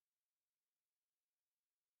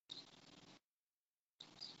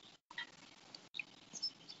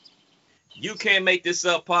You Can't Make This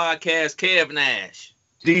Up podcast, Kev Nash.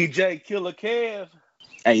 DJ Killer Kev.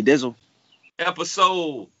 Hey, Dizzle.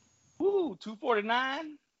 Episode. Woo,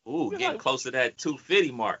 249. Getting close to that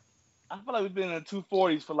 250 mark. I feel like we've been in the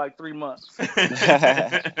 240s for like 3 months.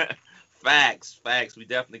 Facts. We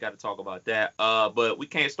definitely got to talk about that. But we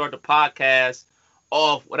can't start the podcast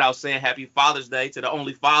off without saying Happy Father's Day to the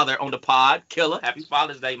only father on the pod, Killer. Happy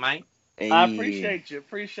Father's Day, man. Hey. I appreciate you.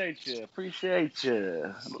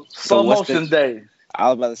 Slow motion day. I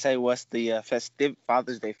was about to say, what's the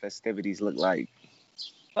Father's Day festivities look like?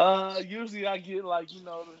 Usually I get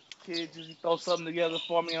the kids usually throw something together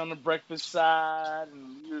for me on the breakfast side,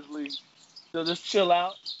 and usually they'll just chill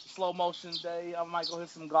out. Slow motion day. I might go hit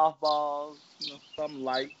some golf balls, something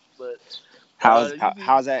light. But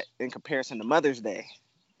how's that in comparison to Mother's Day?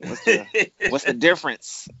 What's the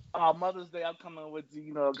difference? Mother's Day, I'm coming with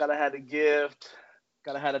gotta have a gift,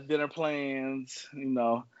 gotta have the dinner plans.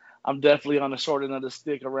 I'm definitely on the short end of the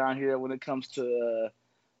stick around here when it comes to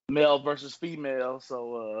male versus female.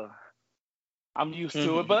 So I'm used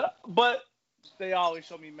to it, but they always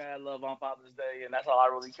show me mad love on Father's Day, and that's all I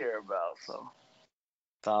really care about. So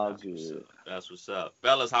it's all good. That's what's up,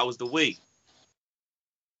 fellas. How was the week?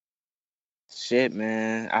 Shit,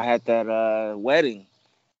 man. I had that wedding.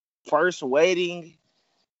 First wedding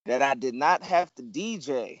that I did not have to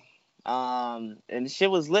DJ. And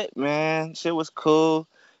shit was lit, man. Shit was cool.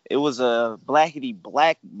 It was a blackety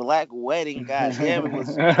black wedding. God damn, it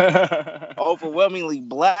was overwhelmingly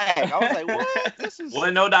black. I was like, what?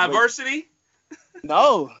 Wasn't no diversity?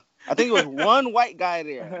 No. I think it was one white guy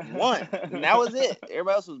there. One. And that was it.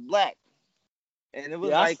 Everybody else was black. And it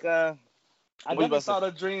was I definitely saw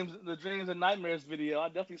the dreams and nightmares video. I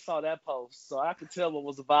definitely saw that post, so I could tell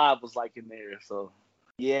what the vibe was like in there. So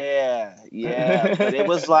yeah, but it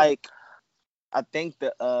was like, I think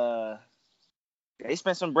they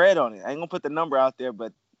spent some bread on it. I ain't gonna put the number out there,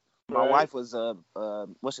 but my wife was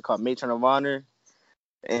matron of honor,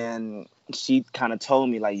 and she kind of told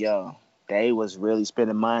me like, yo, they was really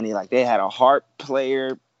spending money. Like they had a harp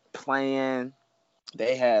player playing,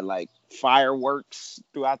 they had like fireworks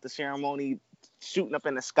throughout the ceremony, shooting up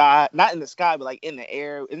in the sky, not in the sky, but like in the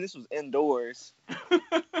air, and this was indoors.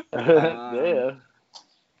 Yeah.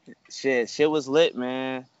 Shit was lit,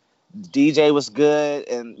 man. DJ was good,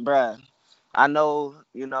 and bruh, I know,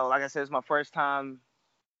 like I said, it's my first time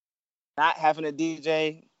not having a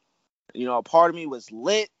DJ. A part of me was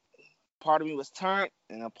lit, part of me was turned,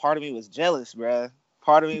 and a part of me was jealous, bruh.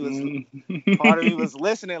 Part of me was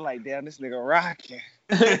listening like, damn, this nigga rocking.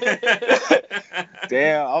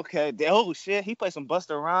 Damn, okay. Oh shit, he played some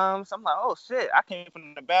Busta Rhymes. I'm like, oh shit. I came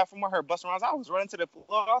from the bathroom, I heard Busta Rhymes. I was running to the floor.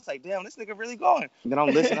 I was like, damn, this nigga really going. And then I'm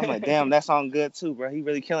listening. I'm like, damn, that song good too, bro. He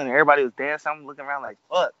really killing it. Everybody was dancing. I'm looking around like,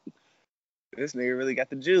 fuck. This nigga really got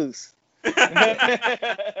the juice.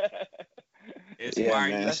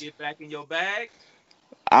 Inspired you to get back in your bag?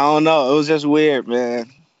 I don't know. It was just weird,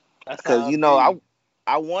 man. Because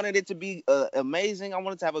I wanted it to be amazing. I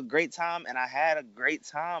wanted to have a great time, and I had a great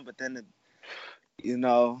time. But then,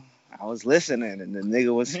 I was listening, and the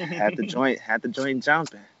nigga had the joint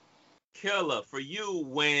jumping. Killer, for you,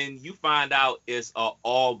 when you find out it's an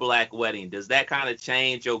all black wedding, does that kind of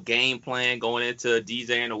change your game plan going into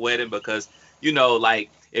DJing a wedding? Because like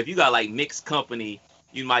if you got like mixed company,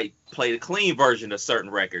 you might play the clean version of certain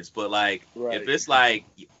records. But like if it's like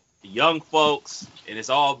young folks and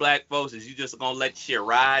it's all black folks, is you just gonna let shit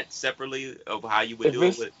ride separately of how you would do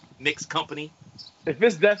it with mixed company? If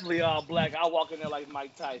it's definitely all black, I'll walk in there like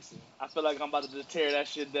Mike Tyson. I feel like I'm about to tear that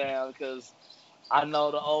shit down because I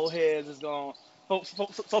know the old heads is going.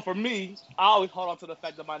 So for me, I always hold on to the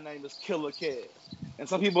fact that my name is Killer Kev, and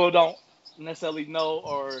some people don't necessarily know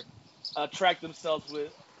or attract themselves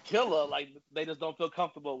with Killer, like they just don't feel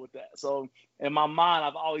comfortable with that. So in my mind,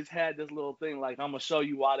 I've always had this little thing like, I'm gonna show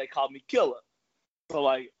you why they call me Killer. So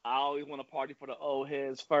like I always want to party for the old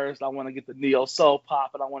heads first. I want to get the neo soul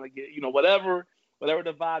pop, and I want to get whatever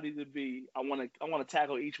the vibe needs to be. I want to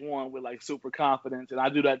tackle each one with like super confidence, and I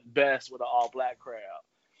do that best with an all black crowd.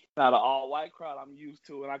 Now the all white crowd I'm used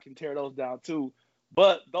to, and I can tear those down too.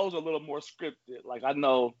 But those are a little more scripted. Like I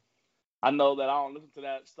know that I don't listen to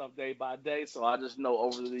that stuff day by day, so I just know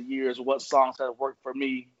over the years what songs have worked for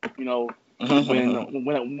me. When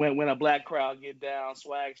a black crowd get down,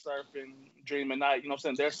 swag surfing, dream at night.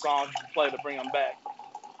 There's songs you can play to bring them back.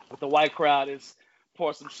 But the white crowd is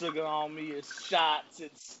pour some sugar on me. It's shots.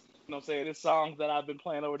 It's it's songs that I've been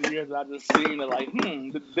playing over the years that I just seen and like,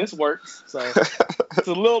 this works. So it's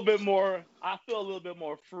a little bit more. I feel a little bit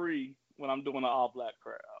more free when I'm doing an all black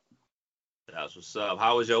crowd. That's what's up.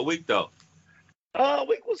 How was your week though?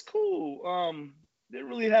 Week was cool. Didn't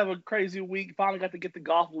really have a crazy week. Finally got to get the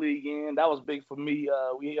golf league in. That was big for me.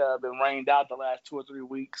 We been rained out the last 2 or 3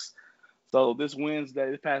 weeks. So this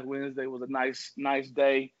past Wednesday was a nice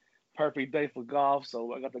day. Perfect day for golf.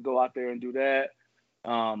 So I got to go out there and do that.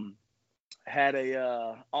 Had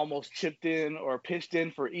a almost chipped in or pitched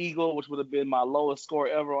in for eagle, which would have been my lowest score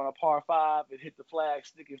ever on a par 5. It hit the flag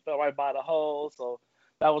stick and fell right by the hole. So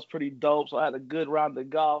that was pretty dope. So I had a good round of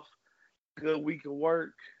golf, good week of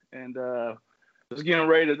work, and just getting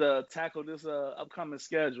ready to tackle this upcoming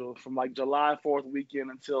schedule from like July 4th weekend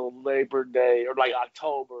until Labor Day or like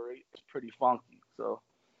October. It's pretty funky. So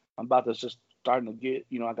I'm about to just starting to get,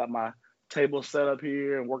 I got my table set up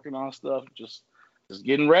here and working on stuff, just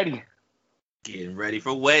getting ready. Getting ready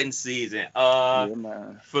for wedding season. Yeah,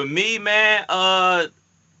 man. For me, man, I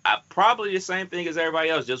probably the same thing as everybody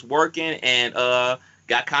else, just working and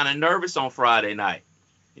got kind of nervous on Friday night.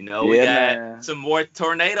 We got some more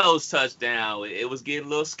tornadoes touched down. It was getting a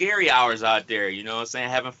little scary hours out there, you know what I'm saying?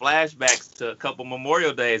 Having flashbacks to a couple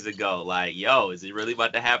Memorial Days ago. Like, yo, is it really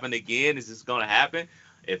about to happen again? Is this going to happen?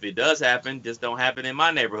 If it does happen, just don't happen in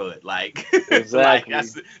my neighborhood. Like, exactly.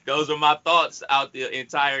 Those are my thoughts out the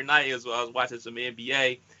entire night as well. I was watching some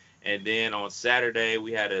NBA. And then on Saturday,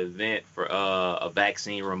 we had an event for a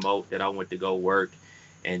vaccine remote that I went to go work.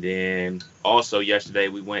 And then also yesterday,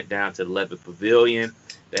 we went down to the Levitt Pavilion.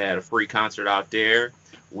 They had a free concert out there.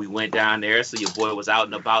 We went down there, so your boy was out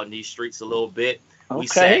and about in these streets a little bit. Okay. We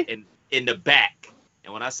sat in the back.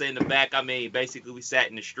 And when I say in the back, I mean basically we sat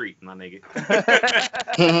in the street, my nigga.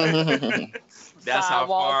 That's how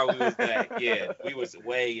far we was back. Yeah, we was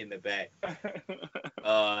way in the back.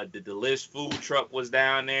 The Delish food truck was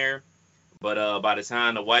down there. But by the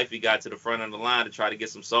time the wifey got to the front of the line to try to get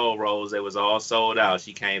some soul rolls, they was all sold out.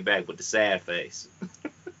 She came back with the sad face.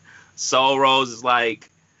 Soul rolls is like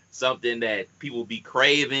something that people be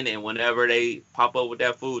craving, and whenever they pop up with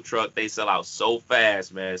that food truck, they sell out so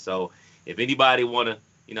fast, man. So if anybody want to,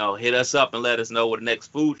 hit us up and let us know what the next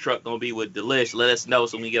food truck going to be with Delish, let us know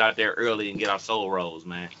so we can get out there early and get our soul rolls,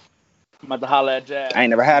 man. I'm about to holler at Jazz. I ain't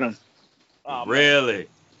never had them. Oh, really?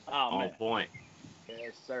 Oh, on man. Point.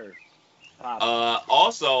 Yes, sir.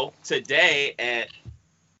 Also, today at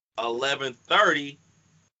 11:30,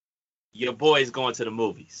 your boy's going to the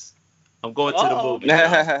movies. I'm going to the movies.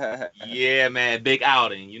 Yeah, man, big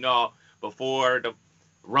outing. Before the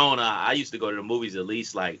Rona, I used to go to the movies at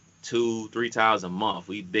least like 2-3 times a month.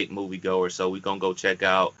 We big movie goers, so we gonna go check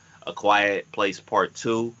out A Quiet Place Part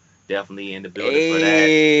 2. Definitely in the building for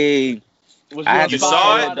that. I had to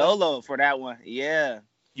saw it? Dolo for that one. Yeah.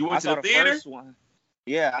 You went to the theater? First one.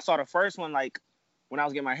 Yeah, I saw the first one like when I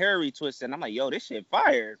was getting my hair retwisted, and I'm like, yo, this shit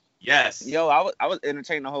fire. Yes. Yo, I was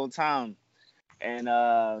entertained the whole time, and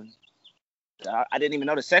I didn't even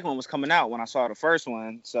know the second one was coming out when I saw the first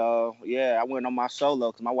one. So yeah, I went on my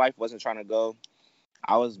solo because my wife wasn't trying to go.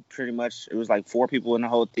 I was it was like 4 people in the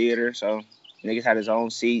whole theater, so niggas had his own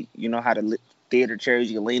seat. You know how the theater chairs,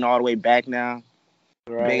 you can lean all the way back now.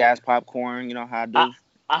 Right. Big ass popcorn, you know how I do.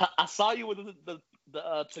 I saw you with the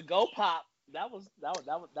to go pop.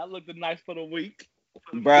 That looked nice for the week.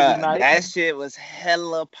 Bruh, that shit was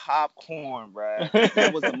hella popcorn, bruh.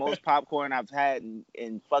 That was the most popcorn I've had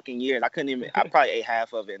in fucking years. I probably ate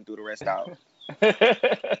half of it and threw the rest out.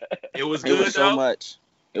 It was good, It was so much.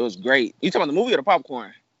 It was great. You talking about the movie or the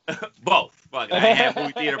popcorn? Both. Fuck, I ain't had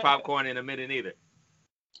movie theater popcorn in a minute either.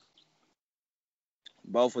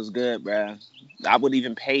 Both was good, bruh. I would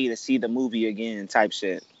even pay to see the movie again, type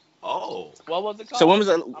shit. Oh. What was it called? So when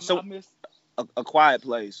was A Quiet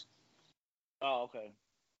Place. Oh, okay.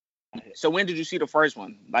 So when did you see the first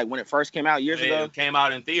one? Like when it first came out years ago? It came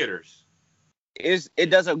out in theaters. It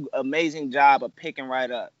does an amazing job of picking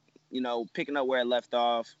right up. Picking up where it left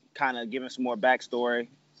off, kind of giving some more backstory.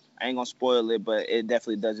 I ain't gonna spoil it, but it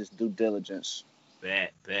definitely does its due diligence.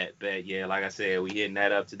 Bet. Yeah, like I said, we hitting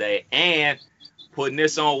that up today. And putting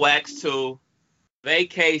this on wax too.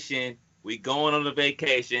 Vacation. We going on a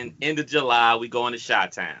vacation. End of July, we going to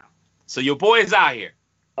Chi-Town. So your boy is out here.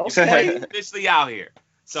 Okay. Your boy is officially out here.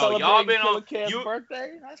 So y'all been on your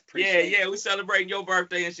birthday? Yeah, we celebrating your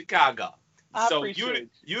birthday in Chicago. So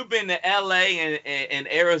you've been to LA and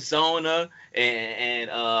Arizona and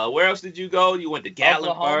where else did you go? You went to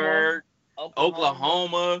Gatlinburg,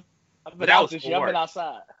 Oklahoma. But that was for work. I've been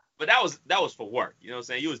outside. But that was for work. You know what I'm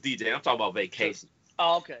saying? You was DJ. I'm talking about vacation.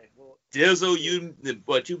 Oh, okay. Well, Dizzle,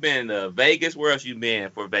 you've been to Vegas. Where else you been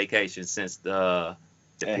for vacation since the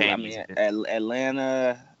pandemic?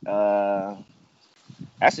 Atlanta.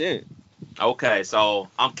 That's it. Okay, so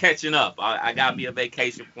I'm catching up. I got me a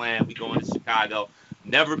vacation plan. We going to Chicago.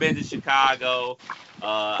 Never been to Chicago.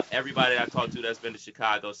 Everybody I talked to that's been to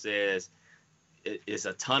Chicago says it's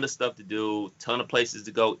a ton of stuff to do, ton of places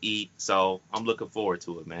to go eat. So I'm looking forward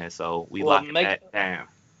to it, man. So we locking that down.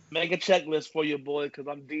 Make a checklist for your boy, because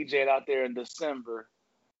I'm DJing out there in December.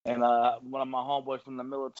 And one of my homeboys from the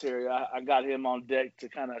military, I got him on deck to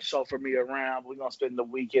kind of chauffeur me around. We're going to spend the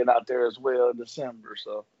weekend out there as well in December.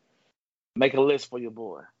 So make a list for your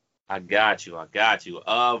boy. I got you.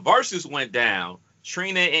 Versus went down.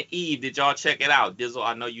 Trina and Eve, did y'all check it out? Dizzle,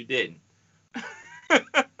 I know you didn't.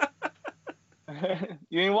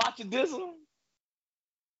 You ain't watching Dizzle?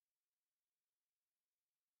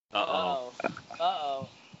 Uh-oh.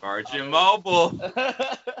 Virgin Mobile.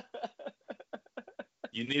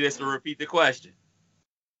 You need us to repeat the question.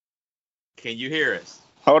 Can you hear us?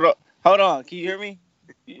 Hold on. Can you hear me?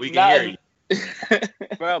 We can hear you.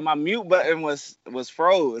 Bro, my mute button was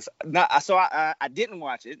froze. So I didn't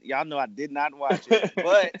watch it. Y'all know I did not watch it.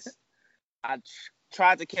 But I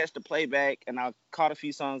tried to catch the playback, and I caught a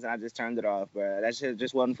few songs, and I just turned it off, bro. That shit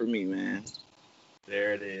just wasn't for me, man.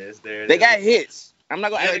 There it is. They got hits. I'm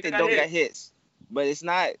not gonna act like they don't got hits, but it's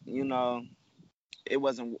not. It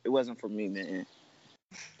wasn't for me, man.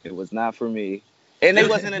 It was not for me, and they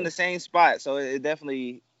wasn't in the same spot, so it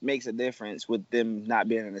definitely makes a difference with them not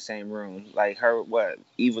being in the same room. Like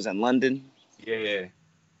Eve was in London. Yeah.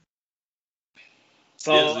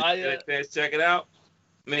 So I check it out.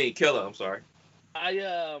 Killer. I'm sorry.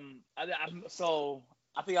 So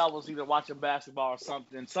I think I was either watching basketball or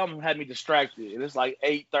something. Something had me distracted, and it's like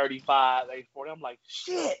 8:35, 8:40. I'm like,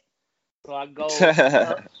 shit. So I go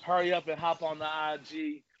hurry up and hop on the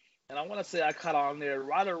IG, and I want to say I caught on there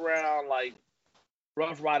right around like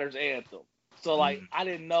Rough Riders Anthem. So like I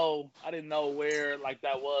didn't know where like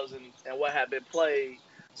that was and what had been played.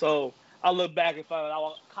 So I looked back and found out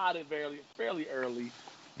I caught it fairly early,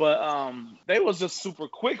 but they was just super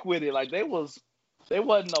quick with it. Like there wasn't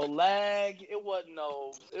no lag. It wasn't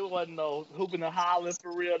no hooping and hollering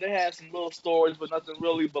for real. They had some little stories, but nothing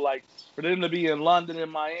really. But like for them to be in London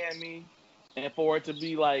and Miami, and for it to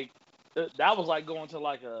be like that was like going to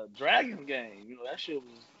like a Dragon game. That shit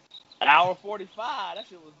was an hour 45. That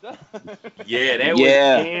shit was done. Yeah, that was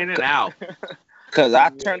in and out. Cause I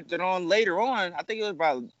turned it on later on. I think it was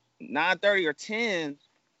about 9:30 or 10.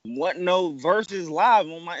 Wasn't no verses live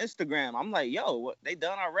on my Instagram. I'm like, yo, what, they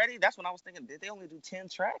done already? That's when I was thinking, did they only do 10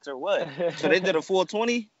 tracks or what? So they did a full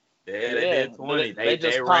 20? Yeah, they did 20.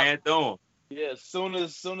 They ran through them. Yeah, as soon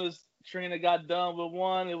as Trina got done with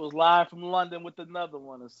one, it was live from London with another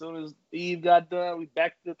one. As soon as Eve got done, we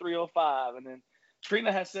back to the 305. And then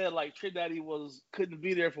Trina had said like Trick Daddy couldn't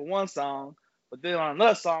be there for one song, but then on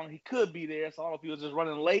another song he could be there. So I don't know if he was just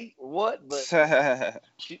running late or what, but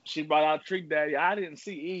she brought out Trick Daddy. I didn't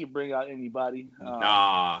see Eve bring out anybody.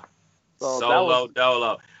 Nah. Solo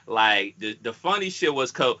dolo. Like the funny shit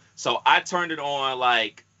was so I turned it on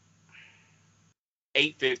like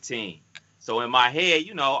 8:15. So in my head,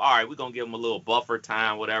 all right, we're gonna give them a little buffer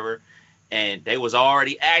time, whatever. And they was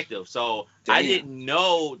already active. So damn. I didn't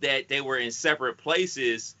know that they were in separate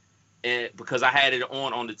places, and because I had it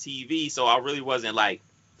on the TV, so I really wasn't like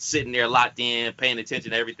sitting there locked in, paying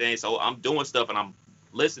attention to everything. So I'm doing stuff and I'm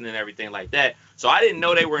listening and everything like that. So I didn't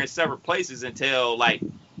know they were in separate places until like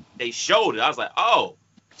they showed it. I was like, oh.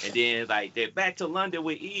 And then like they're back to London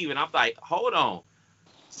with Eve, and I'm like, hold on.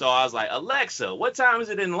 So I was like, Alexa, what time is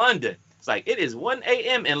it in London? It's like, it is 1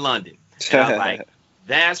 a.m. in London. And I was like,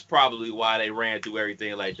 that's probably why they ran through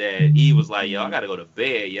everything like that. Eve was like, yo, I got to go to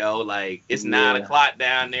bed, yo. Like, it's 9 o'clock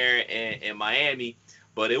down there in Miami.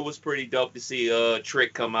 But it was pretty dope to see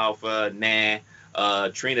Trick come out for Nah.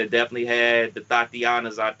 Trina definitely had the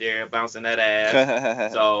Tatianas out there bouncing that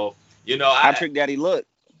ass. So, how Trick Daddy look?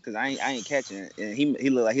 Because I ain't catching it. And he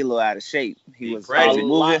looked like he a little out of shape. He was pregnant.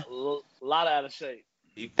 A lot out of shape.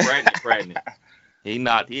 He pregnant.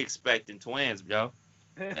 He expecting twins, yo.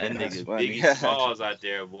 That nigga big balls out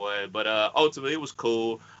there, boy. But ultimately it was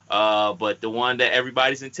cool. But the one that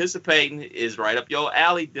everybody's anticipating is right up your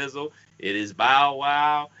alley, Dizzle. It is Bow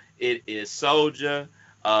Wow. It is Soulja.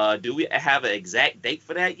 Do we have an exact date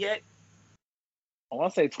for that yet? I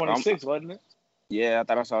want to say 26, wasn't it? Yeah, I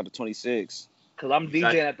thought I saw the 26. Because I'm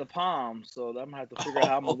DJing at the Palm, so I'm going to have to figure out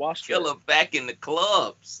how I'm going to watch that. Killer back in the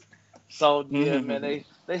clubs. So, yeah, man,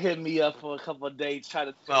 they hit me up for a couple of dates, try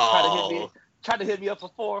to hit me up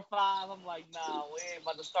for 4 or 5. I'm like, nah, we ain't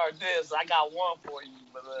about to start this. I got one for you,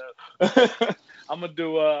 but I'm gonna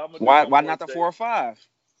do. Why not the 4 or 5?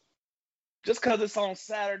 Just because it's on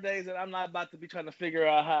Saturdays, and I'm not about to be trying to figure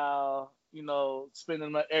out how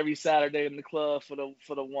spending every Saturday in the club for the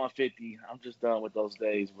 150. I'm just done with those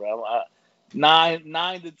days, bro. 9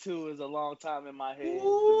 to 2 is a long time in my head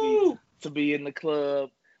to be in the club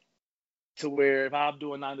to where if I'm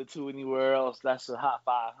doing 9 to 2 anywhere else, that's a hot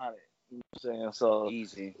 500. You know what I'm saying? So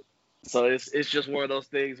Easy. So it's just one of those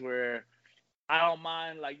things where I don't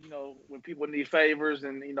mind, like, when people need favors,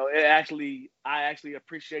 and I actually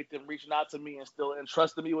appreciate them reaching out to me and still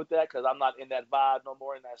entrusting me with that, because I'm not in that vibe no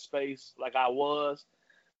more, in that space like I was.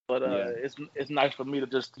 But it's nice for me to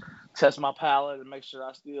just test my palate and make sure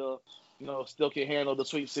I still can handle the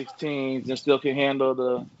Sweet 16s and still can handle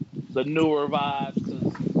the newer vibes,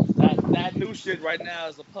 because that new shit right now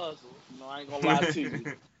is a puzzle. I ain't gonna lie to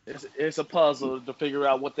you. It's a puzzle to figure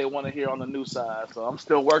out what they want to hear on the new side. So I'm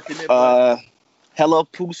still working it. But Hello,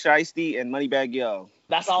 Pooh Shiesty and Moneybagg Yo.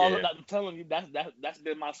 That's all. I'm telling you. That's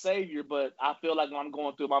been my savior. But I feel like when I'm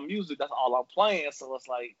going through my music, that's all I'm playing. So it's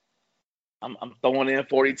like I'm throwing in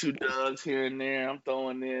 42 Duggs here and there. I'm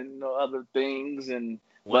throwing in other things, and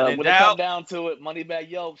when it comes down to it, Moneybagg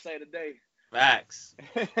Yo say today. Facts.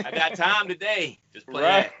 I got time today. Just play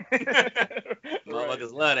that.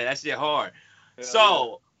 Motherfuckers love that. That shit hard. Yeah,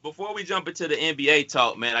 so before we jump into the NBA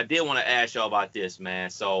talk, man, I did want to ask y'all about this, man.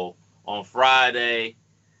 So on Friday,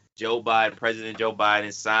 President Joe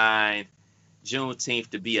Biden signed Juneteenth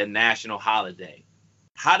to be a national holiday.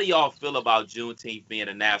 How do y'all feel about Juneteenth being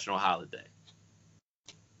a national holiday?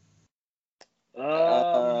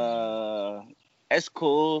 It's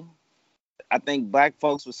cool. I think black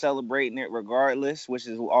folks were celebrating it regardless, which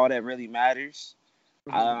is all that really matters.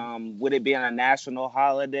 Mm-hmm. With it being a national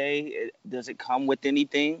holiday, does it come with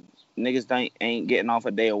anything? Niggas ain't getting off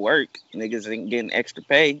a day of work. Niggas ain't getting extra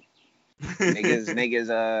pay.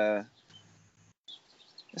 niggas,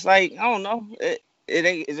 it's like, I don't know. It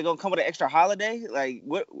ain't. Is it gonna come with an extra holiday? Like,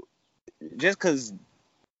 what? Just because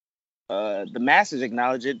the masses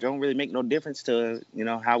acknowledge it, don't really make no difference to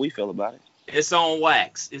how we feel about it. It's on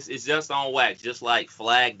wax. It's just on wax. Just like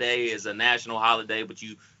Flag Day is a national holiday, but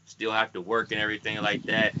you still have to work and everything like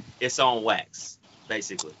that. It's on wax,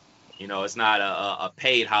 basically. It's not a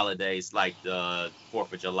paid holiday. It's like the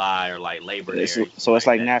 4th of July or like Labor Day. So it's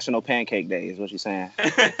like National Pancake Day is what you're saying.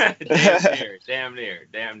 Damn near.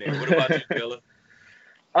 What about you, Philip?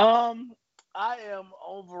 I am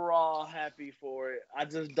overall happy for it. I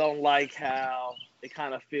just don't like how it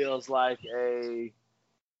kind of feels like a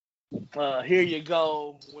here you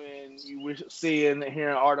go when you were seeing and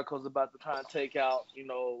hearing articles about the trying to take out,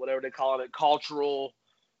 whatever they call it, cultural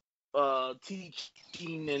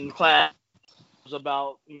teaching in class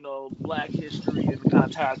about, Black history, and kind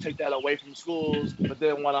of trying to take that away from schools, but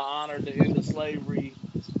then want to honor the end of slavery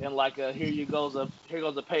and like here goes a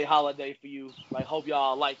paid holiday for you. Like, hope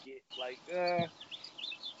y'all like it. Like,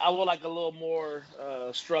 I would like a little more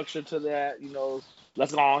structure to that.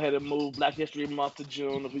 Let's go ahead and move Black History Month to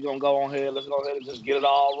June. If we're going to go on here, let's go ahead and just get it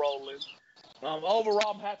all rolling.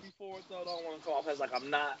 Overall, I'm happy for it, though. I don't want to come off as like I'm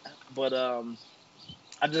not. But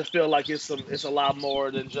I just feel like it's a lot more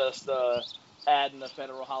than just adding a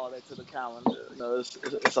federal holiday to the calendar.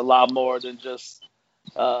 It's a lot more than just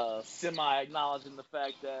semi-acknowledging the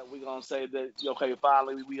fact that we're going to say that, okay,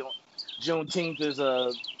 finally, Juneteenth is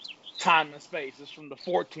a time and space. It's from the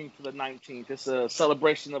 14th to the 19th. It's a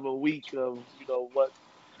celebration of a week of what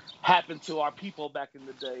happened to our people back in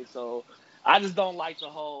the day. So I just don't like the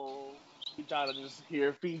whole we try to just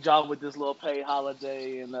feed y'all with this little paid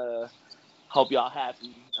holiday and hope y'all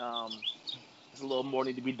happy. There's a little more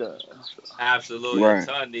need to be done. Absolutely, right. A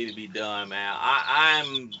ton need to be done, man.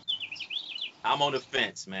 I'm on the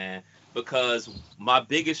fence, man, because my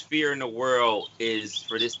biggest fear in the world is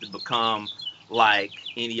for this to become like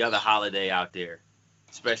any other holiday out there,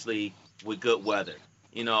 especially with good weather.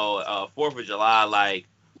 4th of July, like,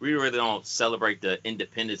 we really don't celebrate the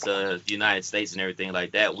independence of the United States and everything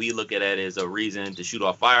like that. We look at it as a reason to shoot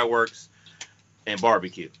off fireworks and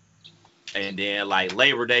barbecue. And then, like,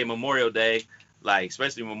 Labor Day, Memorial Day, like,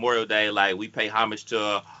 especially Memorial Day, like, we pay homage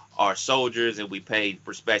to our soldiers and we pay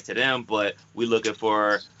respect to them, but we looking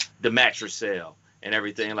for the mattress sale and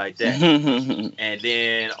everything like that. And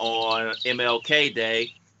then on MLK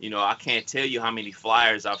Day, I can't tell you how many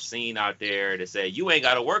flyers I've seen out there that say, you ain't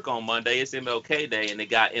got to work on Monday, it's MLK Day. And they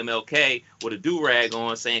got MLK with a do-rag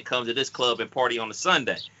on saying, come to this club and party on a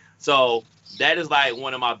Sunday. So that is like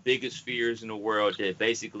one of my biggest fears in the world, that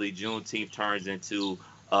basically Juneteenth turns into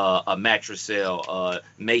a mattress sale,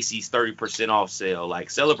 Macy's 30% off sale.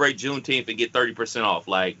 Like, celebrate Juneteenth and get 30% off.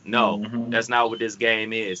 Like, no, that's not what this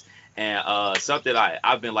game is. And something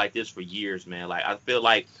I've been like this for years, man. Like, I feel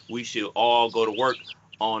like we should all go to work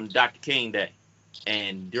on Dr. King Day.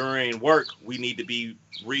 And during work, we need to be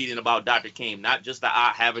reading about Dr. King, not just the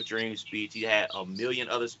I Have a Dream speech. He had a million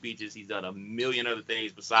other speeches. He's done a million other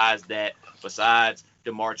things besides that, besides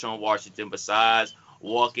the March on Washington, besides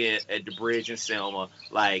walking at the bridge in Selma.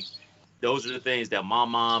 Like, those are the things that my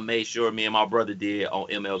mom made sure me and my brother did on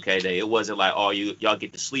MLK Day. It wasn't like, oh, y'all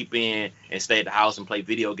get to sleep in and stay at the house and play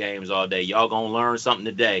video games all day. Y'all gonna learn something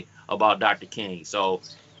today about Dr. King. So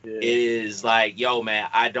it is like, yo, man,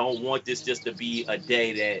 I don't want this just to be a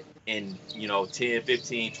day that in, 10,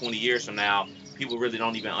 15, 20 years from now, people really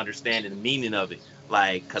don't even understand the meaning of it.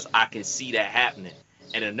 Like, because I can see that happening.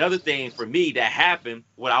 And another thing for me that happened,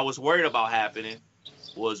 what I was worried about happening,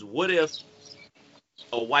 was what if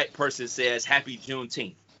a white person says Happy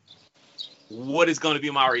Juneteenth? What is going to be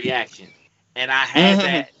my reaction? And I had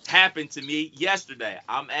that happen to me yesterday.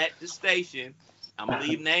 I'm at the station. I'm going to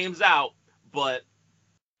leave names out, but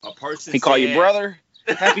a person He called you brother?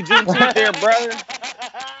 Happy Juneteenth there, brother.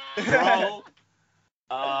 Bro.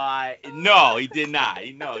 No, he did not.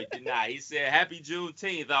 He did not. He said Happy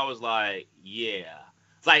Juneteenth. I was like, yeah.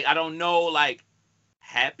 It's like, I don't know, like,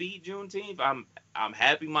 Happy Juneteenth. I'm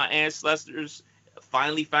happy my ancestors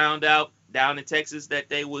finally found out down in Texas that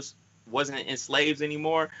they wasn't enslaved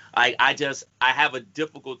anymore. I have a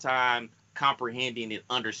difficult time comprehending and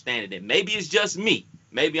understanding it. Maybe it's just me.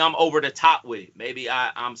 Maybe I'm over the top with it. Maybe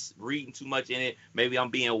I'm reading too much in it. Maybe I'm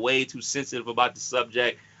being way too sensitive about the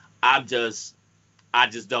subject. I just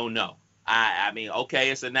don't know. I mean,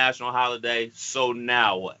 okay, it's a national holiday. So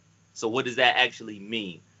now what? So what does that actually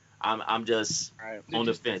mean? I'm just on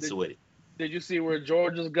the fence with it. Did you see where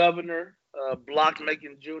Georgia's governor blocked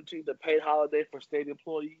making Juneteenth a paid holiday for state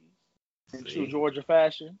employees in true Georgia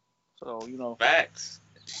fashion? So Facts.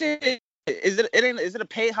 Shit, is it a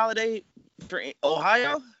paid holiday for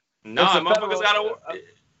Ohio? No, motherfuckers gotta work.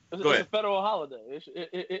 It's a federal holiday.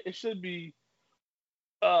 It should be.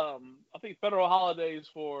 I think federal holidays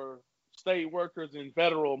for state workers and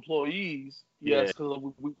federal employees. Yes,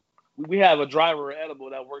 because we have a driver at Edible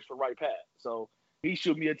that works for Right Path. So he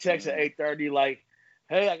shoot me a text at 8:30 like,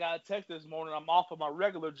 hey, I got a text this morning. I'm off of my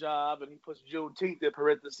regular job. And he puts Juneteenth in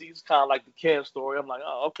parentheses, kind of like the Kev story. I'm like,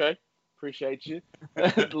 oh, okay. Appreciate you.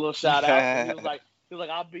 A little shout out. He was like,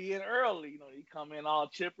 I'll be in early. He come in all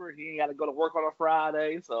chipper. He ain't got to go to work on a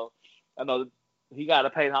Friday. So I know he got a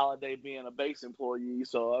paid holiday being a base employee.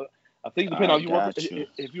 So I think depending on you work,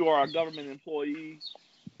 if you are a government employee,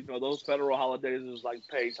 those federal holidays is like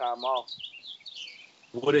paid time off.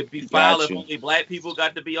 Would it be foul if only black people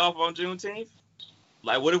got to be off on Juneteenth?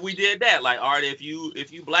 Like, what if we did that? Like, all right, if you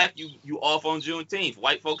black, you off on Juneteenth.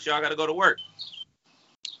 White folks, y'all got to go to work.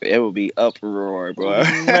 It would be uproar, bro.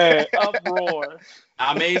 Man, uproar.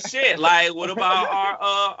 I mean, shit. Like, what about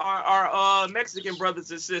our Mexican brothers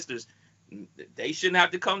and sisters? They shouldn't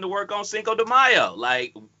have to come to work on Cinco de Mayo.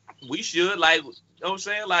 Like, we should. Like, you know what I'm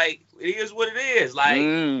saying? Like, it is what it is.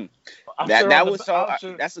 Like,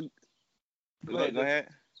 that's a. Go ahead.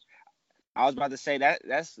 I was about to say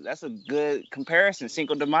that's a good comparison,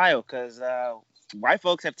 Cinco de Mayo, because white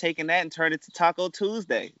folks have taken that and turned it to Taco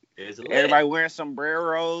Tuesday. Everybody wearing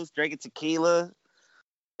sombreros, drinking tequila.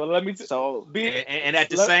 But let me and at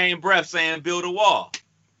the same breath saying build a wall.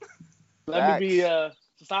 Let me be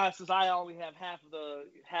since I only have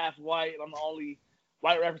half white, I'm the only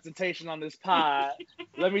white representation on this pod.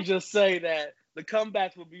 Let me just say that the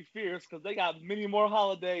comebacks will be fierce because they got many more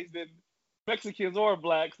holidays than Mexicans or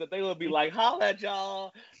blacks, that they will be like, holla at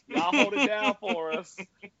y'all hold it down for us,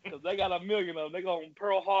 because they got a million of them. They gonna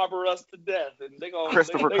Pearl Harbor us to death, and they gonna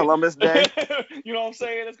Christopher Columbus Day. You know what I'm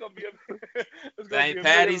saying? It's gonna be St.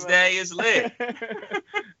 Patty's Day is lit.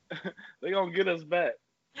 They gonna get us back.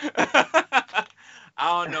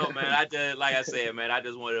 I don't know, man. Like I said, man, I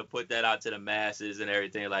just wanted to put that out to the masses and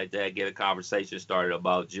everything like that, get a conversation started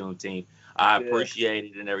about Juneteenth. I appreciate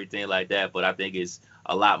it and everything like that, but I think it's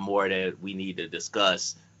a lot more that we need to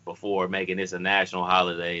discuss before making this a national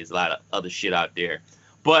holiday. There's a lot of other shit out there.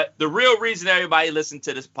 But the real reason everybody listened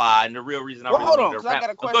to this pod, and the real reason I got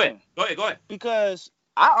a question. Go ahead. Because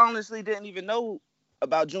I honestly didn't even know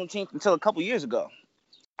about Juneteenth until a couple years ago.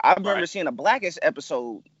 I remember seeing a Blackish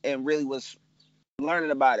episode and really was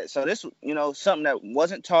learning about it. So this, something that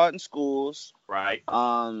wasn't taught in schools. Right.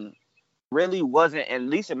 Really wasn't, at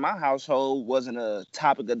least in my household, wasn't a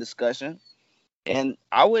topic of discussion. And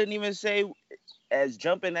I wouldn't even say as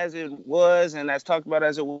jumping as it was and as talked about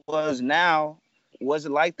as it was now, was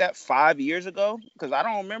it like that 5 years ago? Because I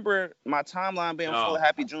don't remember my timeline being full of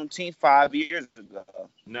Happy Juneteenth 5 years ago.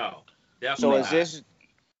 No, definitely.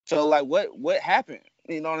 So like what happened?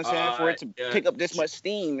 You know what I'm saying? For it to pick up this much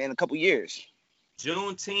steam in a couple years.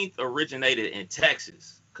 Juneteenth originated in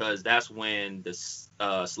Texas, because that's when the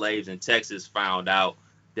slaves in Texas found out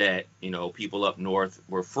that, people up north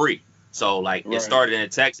were free. So, it started in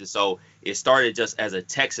Texas. So, it started just as a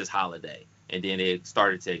Texas holiday. And then it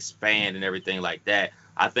started to expand and everything like that.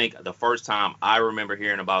 I think the first time I remember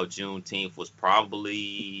hearing about Juneteenth was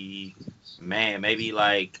probably, man, maybe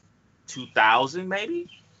like 2000, maybe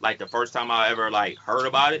like the first time I ever like heard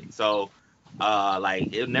about it. So,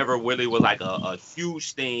 like it never really was like a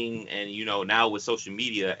huge thing, and now with social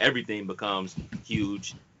media, everything becomes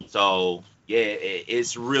huge. So yeah,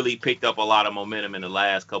 it's really picked up a lot of momentum in the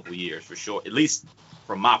last couple of years for sure. At least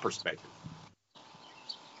from my perspective.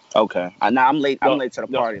 Okay. Now I'm late. I'm No, late to the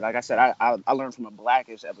no. party. Like I said, I learned from a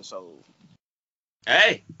Blackish episode.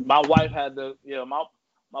 Hey, My wife had the,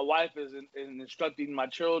 my wife is instructing my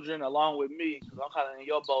children along with me because I'm kind of in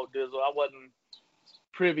your boat, Dizzle. I wasn't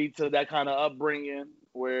privy to that kind of upbringing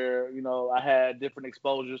where I had different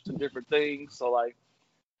exposures to different things. So like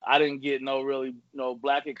I didn't get no really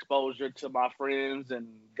black exposure to my friends, and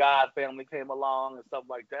God family came along and stuff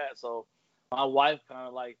like that. So my wife kind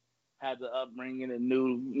of like had the upbringing and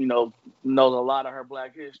knows a lot of her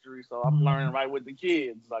black history. So I'm learning right with the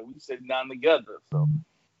kids. Like we sitting down together. So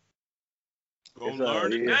gonna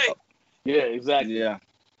learn yeah. today. Yeah, exactly. Yeah.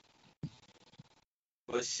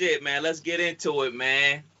 But shit, man, let's get into it,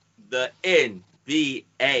 man. The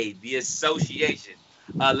NBA, the association.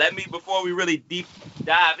 Before we really deep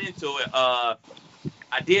dive into it, I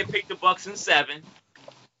did pick the Bucks in 7.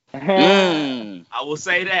 Mm, I will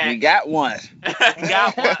say that. we got one.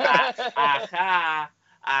 Got one.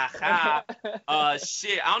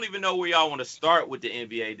 Shit, I don't even know where y'all want to start with the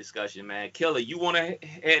NBA discussion, man. Killer, you want to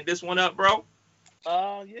head this one up, bro?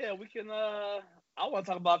 Yeah, we can. I want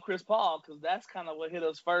to talk about Chris Paul because that's kind of what hit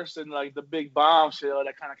us first in like the big bombshell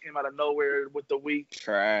that kind of came out of nowhere with the week.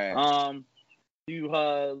 Trash.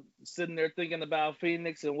 You sitting there thinking about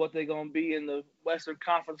Phoenix and what they're gonna be in the Western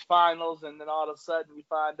Conference Finals, and then all of a sudden we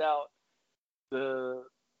find out the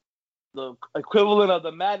equivalent of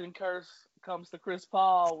the Madden curse comes to Chris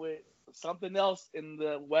Paul with something else in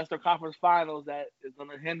the Western Conference Finals that is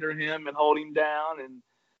gonna hinder him and hold him down, and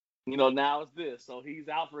now it's this. So he's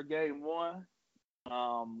out for Game 1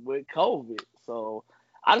 with COVID. So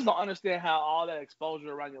I just don't understand how all that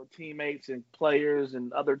exposure around your teammates and players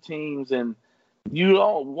and other teams, and you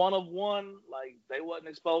don't one of one, like they wasn't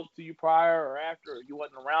exposed to you prior or after, or you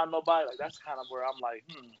wasn't around nobody. Like that's kind of where I'm like,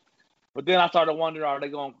 But then I started wondering, are they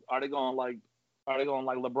going like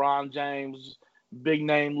LeBron James, big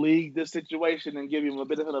name league this situation and give him a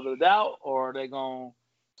benefit of the doubt, or are they going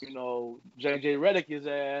JJ Redick his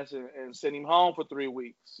ass and send him home for 3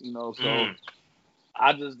 weeks? So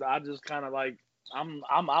I just kind of like I'm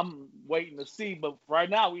waiting to see, but right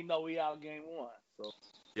now we know we out Game 1. So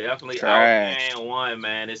Definitely Trash. out Game 1,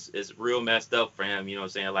 man. It's real messed up for him. You know what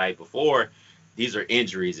I'm saying? Like before, these are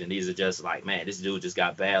injuries, and these are just like, man, this dude just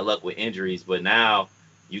got bad luck with injuries. But now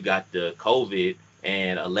you got the COVID,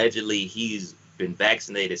 and allegedly he's been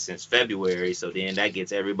vaccinated since February. So then that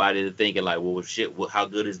gets everybody to thinking like, well, shit, how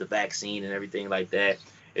good is the vaccine and everything like that?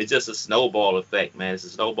 It's just a snowball effect, man. It's a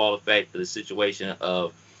snowball effect to the situation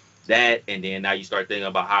of that, and then now you start thinking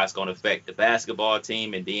about how it's going to affect the basketball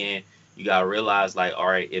team, and then you got to realize, like, all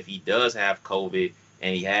right, if he does have COVID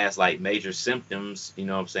and he has, like, major symptoms, you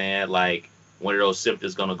know what I'm saying, like, one of those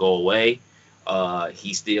symptoms going to go away,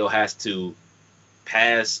 he still has to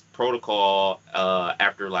pass protocol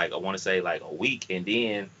after, like, I want to say, like, a week, and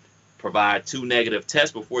then provide 2 negative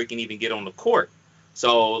tests before he can even get on the court.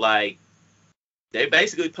 So, like, they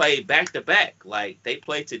basically played back-to-back. Like, they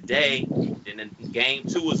played today, and then Game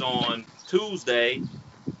 2 is on Tuesday.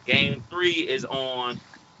 Game 3 is on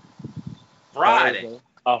Friday.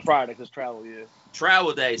 Friday, because travel, yeah.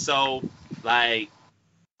 Travel day. So, like,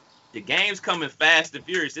 the game's coming fast and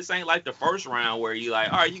furious. This ain't like the first round where you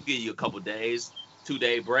like, all right, you give you a couple days,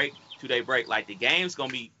 2-day break. Like, the game's going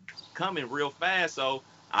to be coming real fast. So,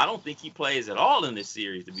 I don't think he plays at all in this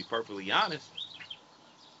series, to be perfectly honest.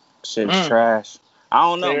 Shit's trash. I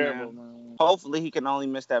don't know, Terrible, man. Hopefully he can only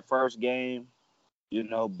miss that first game.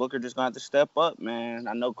 Booker just going to have to step up, man.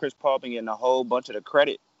 I know Chris Paul been getting a whole bunch of the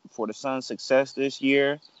credit for the Suns' success this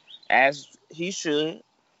year, as he should.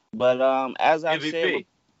 But as I've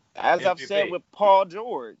said with Paul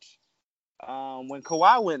George, when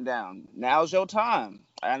Kawhi went down, now's your time.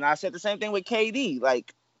 And I said the same thing with KD.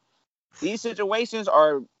 Like, these situations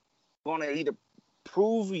are going to either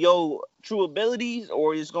prove your true abilities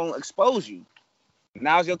or it's going to expose you.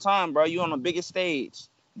 Now's your time, bro. You on the biggest stage.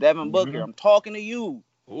 Devin Booker, I'm talking to you.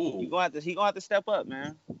 Ooh. He gonna have to step up,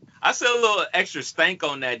 man. I said a little extra stank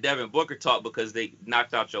on that Devin Booker talk because they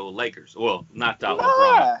knocked out your Lakers. Well, knocked out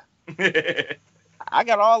LeBron. I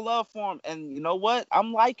got all love for him, and you know what?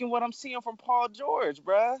 I'm liking what I'm seeing from Paul George,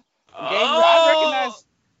 bruh.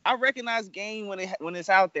 I recognize game when it's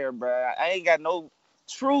out there, bruh. I ain't got no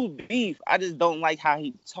true beef. I just don't like how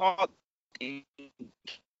he talk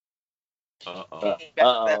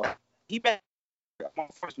Uh-oh. He back. I'm on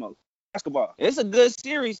first mode. Basketball. It's a good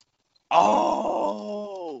series.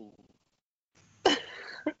 Oh.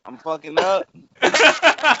 I'm fucking up.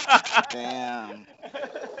 Damn.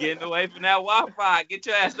 Getting away from that Wi-Fi. Get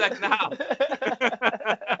your ass back in the house.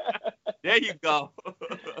 There you go.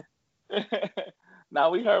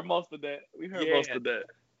 Now we heard most of that.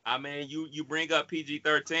 I mean, you bring up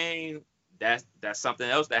PG-13. That's something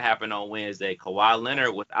else that happened on Wednesday. Kawhi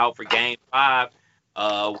Leonard was out for Game 5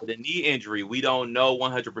 with a knee injury. We don't know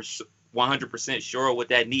 100% sure what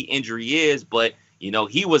that knee injury is, but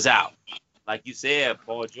he was out. Like you said,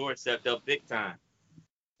 Paul George stepped up big time.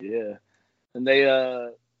 Yeah, and they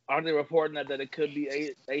aren't they reporting that it could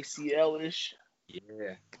be ACL-ish?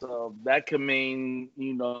 Yeah. So that could mean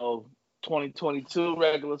 2022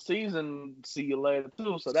 regular season. See you later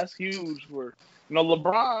too. So that's huge for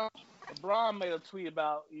LeBron. LeBron made a tweet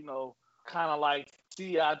about kind of like,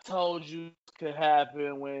 see, I told you could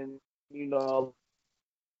happen when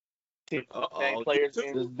players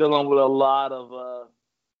is dealing with a lot of.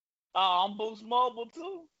 I'm Boost Mobile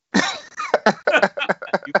too.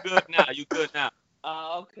 You good now.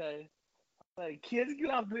 Okay. Hey, kids, get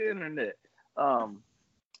off the internet. But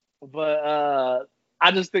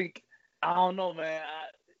I just think, I don't know, man.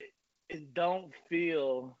 It don't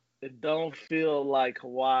feel like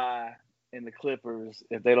Kawhi and the Clippers,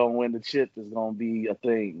 if they don't win the chip, is gonna be a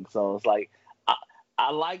thing. So it's like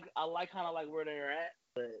I like kind of like where they're at,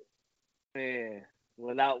 but man,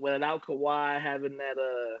 without Kawhi having that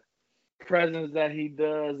presence that he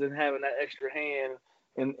does and having that extra hand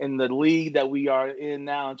in the league that we are in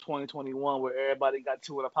now in 2021, where everybody got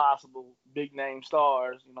two of the possible big name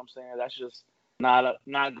stars, you know what I'm saying? That's just not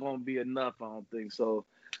going to be enough, I don't think so.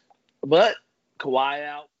 But Kawhi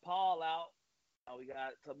out, Paul out, now we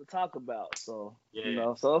got something to talk about. So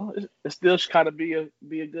so it still should kind of be a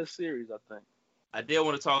good series, I think. I did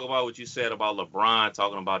want to talk about what you said about LeBron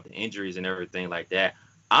talking about the injuries and everything like that.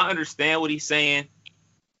 I understand what he's saying,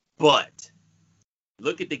 but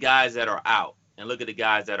look at the guys that are out and look at the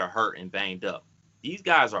guys that are hurt and banged up. These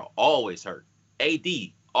guys are always hurt. AD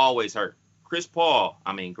always hurt. Chris Paul,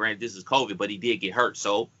 I mean, granted, this is COVID, but he did get hurt,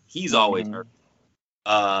 so he's always hurt.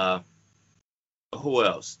 Who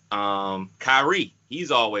else? Kyrie,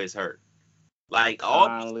 he's always hurt. Like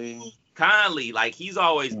Conley, like he's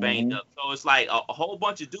always banged up. So it's like a whole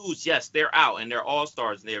bunch of dudes. Yes, they're out and they're all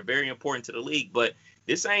stars and they're very important to the league. But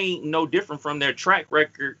this ain't no different from their track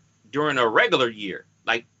record during a regular year.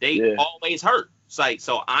 Like they always hurt. It's like,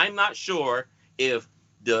 so I'm not sure if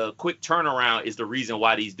the quick turnaround is the reason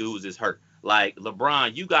why these dudes is hurt. Like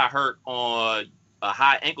LeBron, you got hurt on a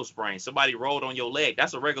high ankle sprain. Somebody rolled on your leg.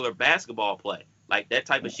 That's a regular basketball play. Like that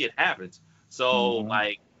type of shit happens. So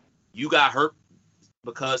like you got hurt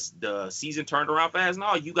because the season turned around fast.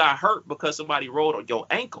 No, you got hurt because somebody rolled on your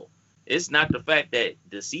ankle. It's not the fact that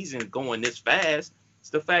the season going this fast. It's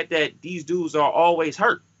the fact that these dudes are always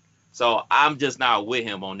hurt. So I'm just not with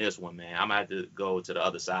him on this one, man. I'm gonna have to go to the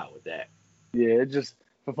other side with that. Yeah,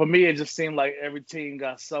 for me, it just seemed like every team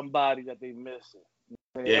got somebody that they missing.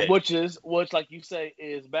 Yeah. Which like you say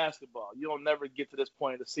is basketball. You don't never get to this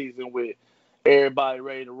point of the season with everybody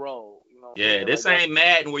ready to roll. This ain't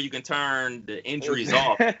Madden where you can turn the injuries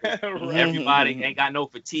off. Right. Everybody ain't got no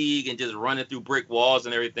fatigue and just running through brick walls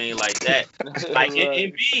and everything like that. Like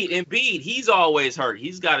right. Embiid, he's always hurt.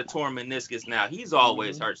 He's got a torn meniscus now. He's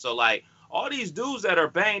always hurt. So like all these dudes that are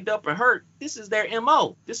banged up and hurt, this is their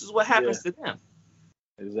MO. This is what happens to them.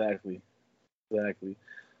 Exactly.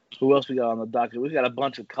 Who else we got on the docket? We got a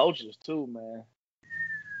bunch of coaches too, man.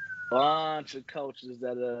 Bunch of coaches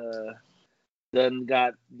that done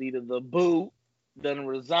got either the boot, done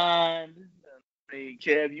resigned. I mean,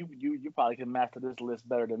 Kev, you probably can master this list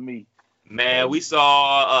better than me. Man, we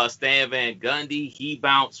saw Stan Van Gundy. He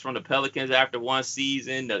bounced from the Pelicans after one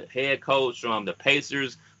season. The head coach from the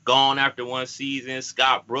Pacers gone after one season.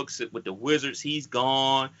 Scott Brooks with the Wizards, he's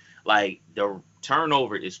gone. Like the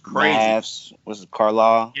turnover is crazy. Mavs was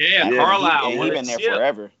Carlisle. Yeah, Carlisle. He's been there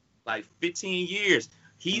forever. Like 15 years.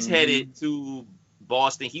 He's headed to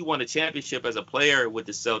Boston. He won a championship as a player with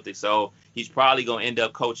the Celtics, so he's probably going to end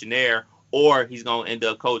up coaching there, or he's going to end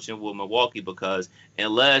up coaching with Milwaukee, because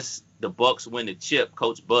unless the Bucks win the chip,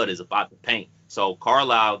 Coach Bud is about to paint. So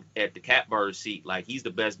Carlisle at the catbird seat, like he's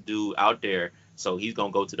the best dude out there, so he's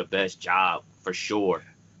going to go to the best job for sure.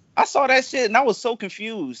 I saw that shit and I was so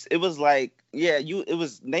confused. It was like, it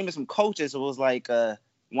was naming some coaches. It was like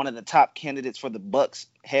one of the top candidates for the Bucks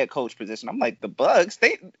head coach position. I'm like, the Bucks,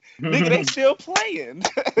 they still playing.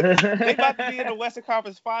 They about to be in the Western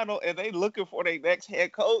Conference Final and they looking for their next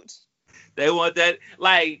head coach. They want that.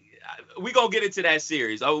 Like, we gonna get into that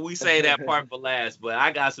series. Oh, we say that part for last, but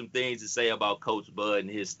I got some things to say about Coach Bud and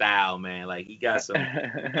his style, man. Like he got some.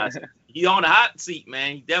 He on the hot seat,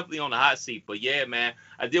 man. He definitely on the hot seat. But yeah, man,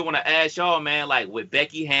 I did want to ask y'all, man. Like with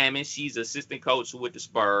Becky Hammon, she's assistant coach with the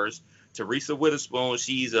Spurs. Teresa Witherspoon,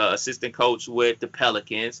 she's an assistant coach with the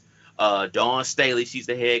Pelicans. Dawn Staley, she's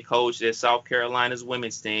the head coach at South Carolina's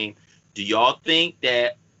women's team. Do y'all think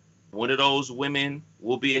that one of those women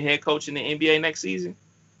will be a head coach in the NBA next season?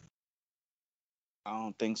 I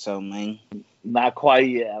don't think so, man. Not quite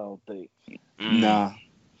yet, I don't think. Nah.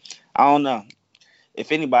 I don't know.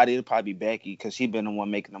 If anybody, it'll probably be Becky because she's been the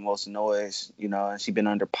one making the most noise, you know, and she's been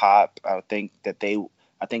under Pop. I think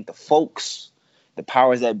the folks, the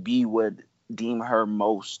powers that be would deem her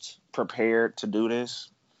most prepared to do this.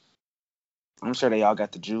 I'm sure they all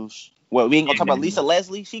got the juice. Well, we ain't gonna talk about Lisa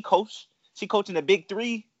Leslie. She coaching the Big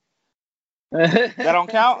Three. That don't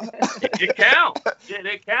count. It count. Yeah,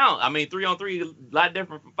 they count. I mean, 3-on-3 a lot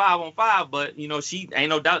different from 5-on-5, but you know, she ain't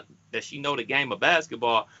no doubt that she know the game of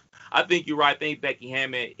basketball. I think you're right. I think Becky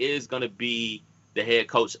Hammon is gonna be the head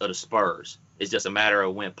coach of the Spurs. It's just a matter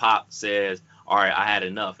of when Pop says, "All right, I had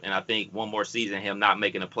enough." And I think one more season, him not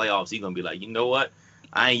making the playoffs, he's gonna be like, you know what?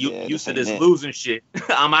 I ain't used to this losing shit.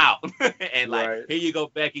 I'm out. And like, here you go,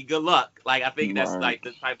 Becky. Good luck. Like, I think that's like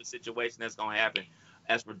the type of situation that's gonna happen.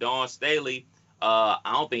 As for Dawn Staley, I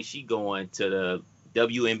don't think she going to the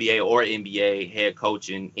WNBA or NBA head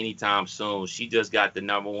coaching anytime soon. She just got the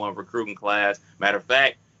 #1 recruiting class. Matter of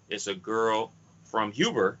fact, it's a girl from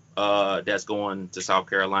Huber that's going to South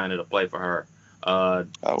Carolina to play for her.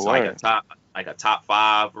 It's like a top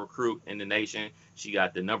 5 recruit in the nation. She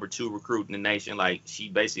got the #2 recruit in the nation. Like she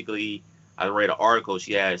basically, I read an article.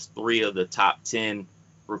 She has 3 of the top 10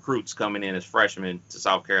 recruits coming in as freshmen to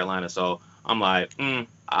South Carolina. So I'm like,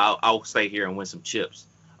 I'll stay here and win some chips.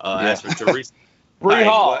 As for Teresa, Bree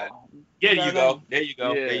Hall. Yeah, there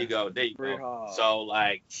you go. So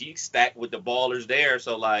like she's stacked with the ballers there.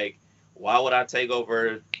 So like, why would I take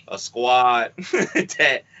over a squad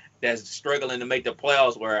that's struggling to make the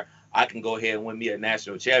playoffs where I can go ahead and win me a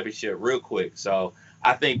national championship real quick? So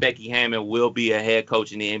I think Becky Hammon will be a head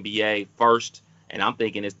coach in the NBA first, and I'm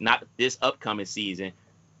thinking it's not this upcoming season,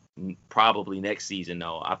 probably next season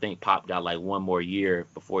though. I think Pop got like one more year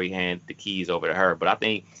before he handed the keys over to her. But I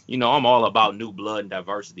think, you know, I'm all about new blood and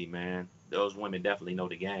diversity, man. Those women definitely know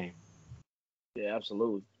the game. Yeah,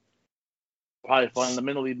 absolutely. Probably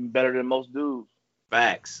fundamentally better than most dudes.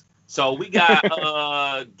 Facts. So we got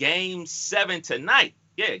Game 7 tonight.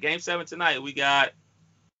 Yeah, Game 7 tonight. We got,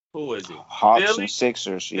 who is it? Hawks Philly? and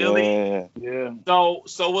Sixers. Yeah.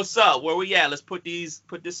 So what's up? Where we at? Let's put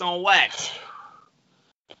this on wax.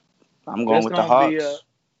 I'm going with the Hawks.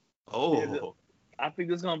 I think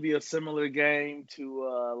this is going to be a similar game to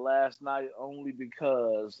last night only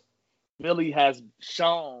because Philly has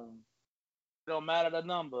shown it don't matter the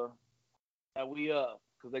number that we up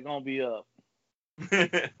because they're going to be up.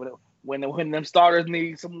 when them starters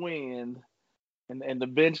need some wind and the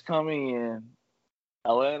bench come in,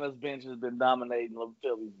 Atlanta's bench has been dominating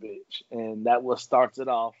Philly's bench, and that what starts it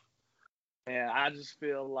off. And I just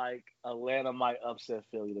feel like Atlanta might upset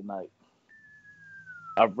Philly tonight.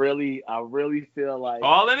 I really feel like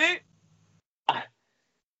calling it.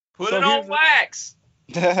 Put it on wax.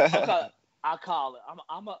 I call it.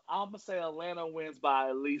 I'm gonna say Atlanta wins by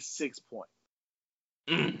at least 6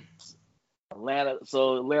 points. Atlanta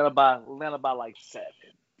by like 7.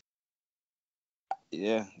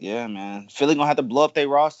 Yeah, man. Philly gonna have to blow up their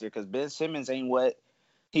roster because Ben Simmons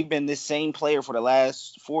he been this same player for the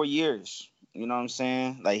last 4 years. You know what I'm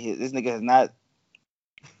saying? Like this nigga has not.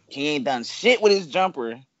 He ain't done shit with his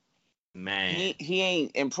jumper. Man, he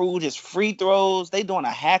ain't improved his free throws. They doing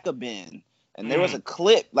a hack-a-bend. And there was a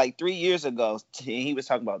clip like 3 years ago. He was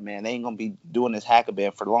talking about, man, they ain't gonna be doing this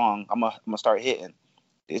hack-a-bend for long. I'm gonna start hitting.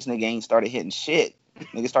 This nigga ain't started hitting shit.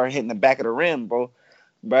 Nigga started hitting the back of the rim, bro.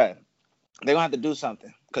 Bruh, they're gonna have to do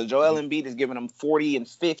something because Joel Embiid is giving them 40 and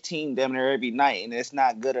 15 damn near every night, and it's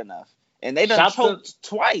not good enough. And they done choked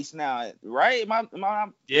twice now, right? Am I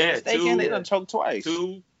mistaken? They done choked twice.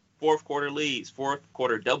 2 fourth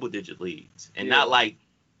quarter double-digit leads, and not like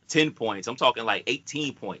 10 points. I'm talking like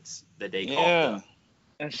 18 points that they called.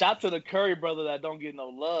 And shout to the Curry brother that don't get no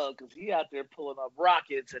love because he out there pulling up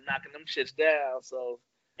rockets and knocking them shits down. So.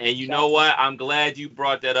 And you know what? I'm glad you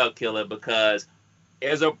brought that up, Killer, because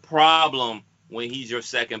there's a problem when he's your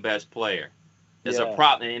second best player. There's a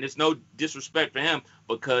problem, and it's no disrespect for him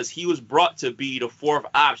because he was brought to be the 4th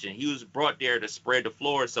option. He was brought there to spread the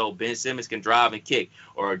floor so Ben Simmons can drive and kick,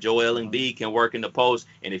 or Joel Embiid can work in the post.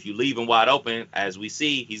 And if you leave him wide open, as we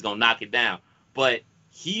see, he's gonna knock it down. But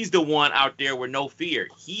he's the one out there with no fear.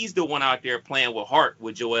 He's the one out there playing with heart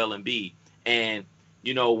with Joel Embiid. And,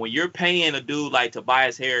 you know, when you're paying a dude like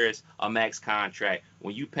Tobias Harris a max contract,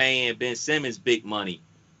 when you paying Ben Simmons big money,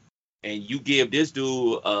 and you give this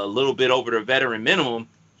dude a little bit over the veteran minimum,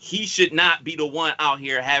 he should not be the one out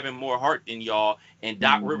here having more heart than y'all. And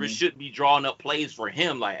Doc Rivers should be drawing up plays for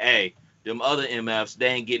him like, hey, them other MFs, they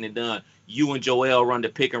ain't getting it done. You and Joel run the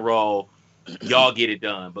pick and roll. Y'all get it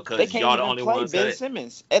done because they can't y'all the even only play ones Ben that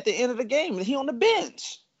Simmons at the end of the game. He on the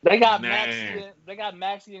bench. They got Man.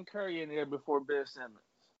 Maxey and Curry in there before Ben Simmons.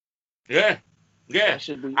 Yeah. That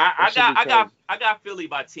should be. I got Philly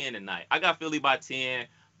by 10 tonight. I got Philly by 10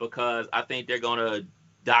 because I think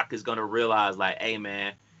Doc is gonna realize like, hey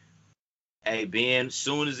man, hey Ben, as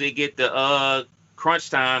soon as they get the crunch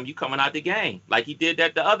time, you coming out the game. Like he did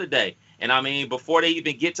that the other day. And I mean, before they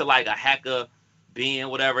even get to like a hacker being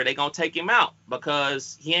whatever, they gonna take him out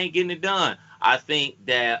because he ain't getting it done. I think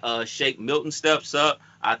that Shake Milton steps up.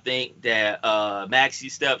 I think that Maxey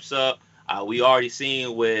steps up. We already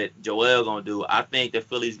seen what Joel gonna do. I think that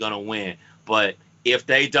Philly's gonna win. But if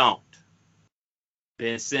they don't,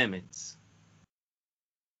 Ben Simmons.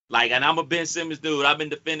 Like, and I'm a Ben Simmons dude. I've been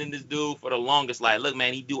defending this dude for the longest. Like, look,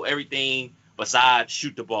 man, he do everything besides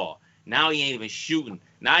shoot the ball. Now he ain't even shooting.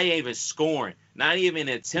 Now he ain't even scoring. Not even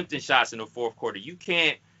attempting shots in the fourth quarter. You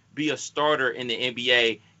can't be a starter in the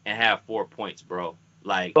NBA and have 4 points, bro.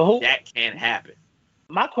 Like, that can't happen.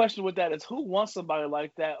 My question with that is, who wants somebody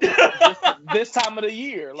like that this time of the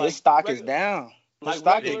year? Like, his stock is down. His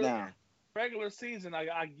stock is down. Regular season,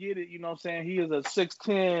 I get it. You know what I'm saying? He is a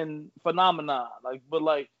 6'10" phenomenon. Like, but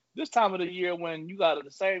like this time of the year when you got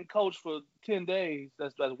the same coach for 10 days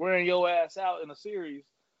that's wearing your ass out in a series,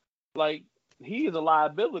 like he is a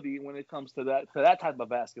liability when it comes to that type of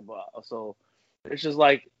basketball. So it's just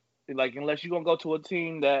like unless you're gonna go to a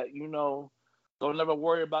team that, you know, don't never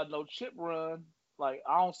worry about no chip run, like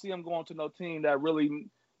I don't see him going to no team that really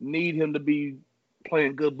need him to be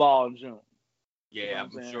playing good ball in June. Yeah,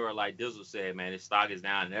 I'm sure, like Dizzle said, man, his stock is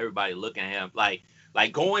down and everybody looking at him. Like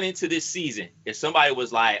going into this season, if somebody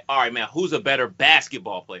was like, all right, man, who's a better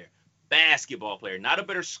basketball player? Basketball player, not a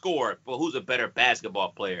better scorer, but who's a better basketball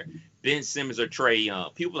player? Ben Simmons or Trae Young?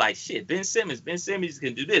 People like, shit, Ben Simmons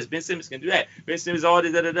can do this. Ben Simmons can do that. Ben Simmons, all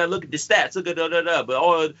da-da-da-da. Look at the stats. Look at da-da-da.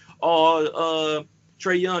 But all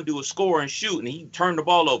Trae Young do is score and shoot, and he turned the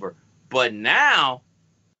ball over. But now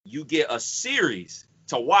you get a series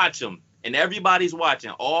to watch him. And everybody's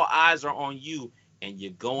watching. All eyes are on you, and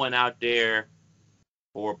you're going out there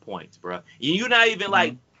 4 points, bro. You're not even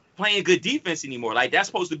like playing good defense anymore. Like that's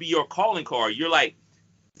supposed to be your calling card. You're like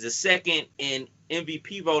the second in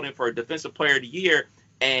MVP voting for Defensive Player of the Year.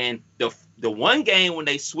 And the one game when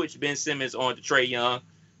they switched Ben Simmons on to Trae Young,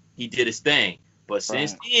 he did his thing. But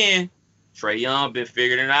since then, Trae Young been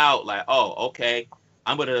figuring it out. Like, oh, okay,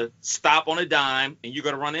 I'm gonna stop on a dime, and you're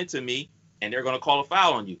gonna run into me, and they're gonna call a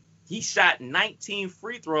foul on you. He shot 19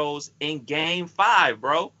 free throws in Game 5,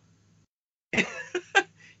 bro.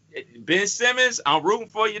 Ben Simmons, I'm rooting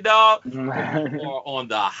for you, dog. On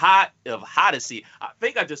the hottest seat. I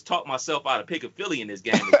think I just talked myself out of picking Philly in this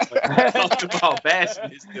game. Talking about bashing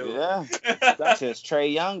this dude. Yeah, that's just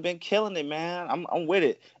Trae Young been killing it, man. I'm with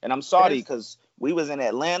it, and I'm sorry because we was in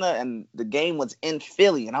Atlanta and the game was in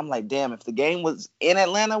Philly, and I'm like, damn, if the game was in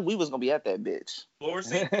Atlanta, we was gonna be at that bitch. Floor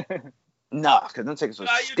seat? Nah, because them tickets were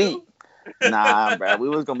steep. Nah, bro, we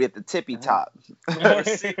was gonna be at the tippy top. Floor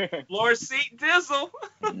seat Dizzle.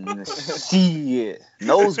 Shit,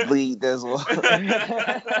 nosebleed Dizzle.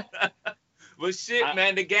 But shit,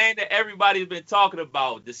 man, the game that everybody's been talking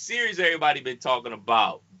about, the series everybody's been talking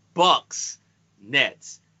about, Bucks,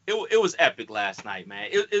 Nets. It was epic last night, man.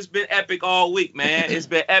 It's been epic all week, man. It's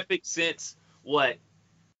been epic since what?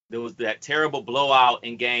 There was that terrible blowout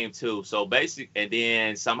in Game 2. So and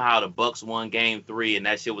then somehow the Bucks won Game 3, and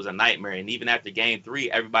that shit was a nightmare. And even after Game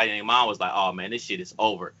 3, everybody in their mind was like, "Oh man, this shit is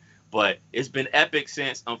over." But it's been epic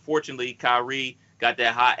since, unfortunately, Kyrie got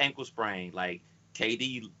that hot ankle sprain. Like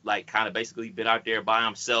KD, like kind of basically been out there by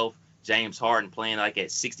himself. James Harden playing like at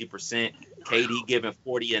 60%. KD giving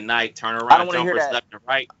 40 a night. Turnaround jumpers left and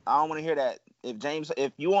right. I don't want to hear that.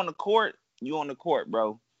 If you on the court, you on the court,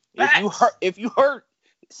 bro. Facts. If you hurt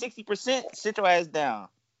 60%, sit your ass down.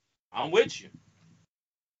 I'm with you.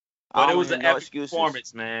 But it was an epic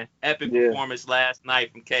performance, man. Epic performance last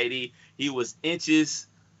night from KD. He was inches.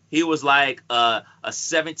 He was like a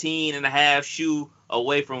 17.5 shoe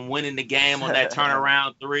away from winning the game on that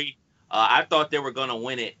turnaround three. I thought they were going to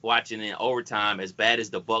win it watching in overtime. As bad as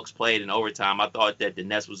the Bucks played in overtime, I thought that the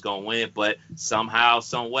Nets was going to win it. But somehow,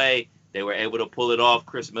 some way, they were able to pull it off.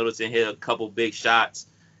 Chris Middleton hit a couple big shots.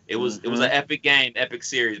 It was an epic game, epic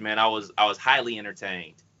series, man. I was highly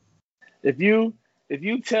entertained. If you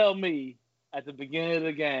tell me at the beginning of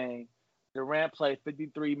the game, Durant played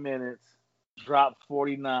 53 minutes, dropped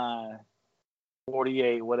 49,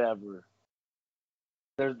 48, whatever.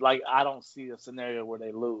 There's I don't see a scenario where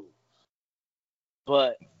they lose.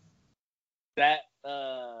 But that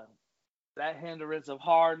hindrance of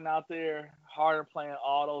Harden out there, Harden playing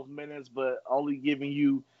all those minutes, but only giving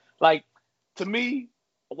you to me,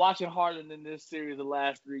 watching Harden in this series, the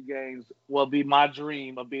last 3 games, will be my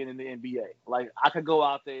dream of being in the NBA. I could go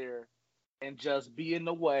out there and just be in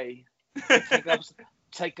the way,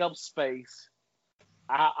 take up space.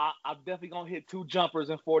 I'm definitely gonna hit 2 jumpers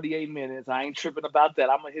in 48 minutes. I ain't tripping about that.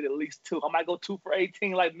 I'm gonna hit at least 2. I might go 2 for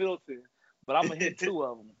 18 like Middleton, but I'm gonna hit 2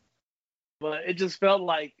 of them. But it just felt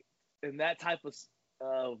like in that type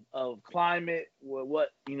of climate, what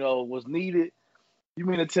was needed. You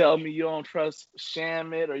mean to tell me you don't trust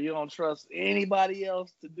Shamit or you don't trust anybody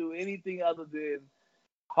else to do anything other than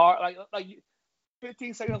hard?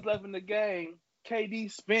 15 seconds left in the game, KD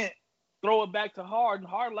throw it back to Harden.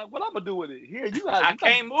 Harden what I'm gonna do with it? Here, I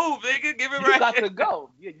can't move, nigga. Give it right. You got to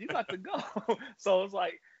go. Yeah, you got to go. So it's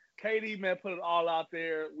KD, man, put it all out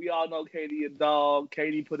there. We all know KD a dog.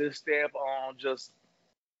 KD put his stamp on just.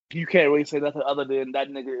 You can't really say nothing other than that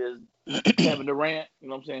nigga is Kevin Durant. You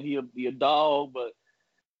know what I'm saying? He a dog, but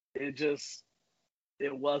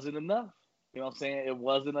it wasn't enough. You know what I'm saying? It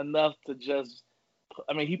wasn't enough to just.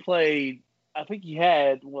 I mean, he played. I think he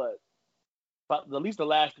had at least the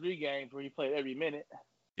last 3 games where he played every minute.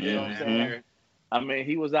 You know what I'm saying? I mean,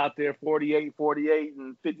 he was out there 48,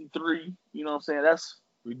 and 53. You know what I'm saying? That's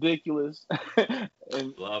ridiculous.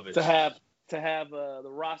 And love it. To have the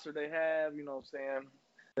roster they have, you know what I'm saying?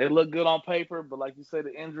 They look good on paper, but like you said,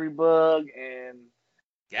 the injury bug and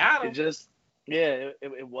it just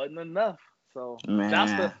it wasn't enough. So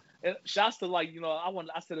shouts to I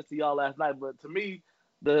said it to y'all last night, but to me,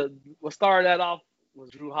 what started that off was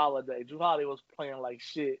Drew Holiday. Drew Holiday was playing like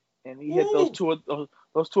shit, and he hit those 2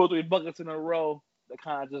 or 3 buckets in a row that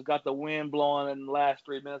kind of just got the wind blowing in the last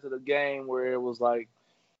 3 minutes of the game, where it was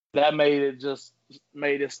that made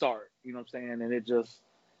it start. You know what I'm saying? And it just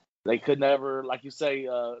they could never, like you say,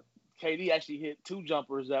 KD actually hit 2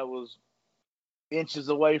 jumpers that was inches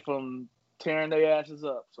away from tearing their asses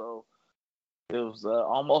up. So it was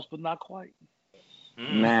almost, but not quite.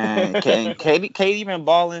 Man, KD been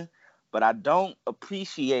balling, but I don't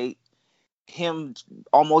appreciate him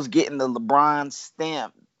almost getting the LeBron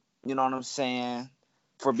stamp. You know what I'm saying?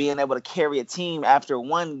 For being able to carry a team after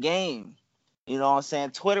 1 game. You know what I'm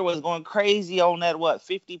saying? Twitter was going crazy on that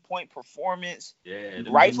 50-point performance. Yeah,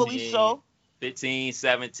 rightfully so. 15,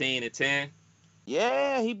 17, and 10.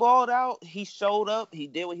 Yeah, he balled out. He showed up. He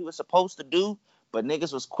did what he was supposed to do. But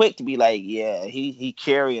niggas was quick to be like, yeah, he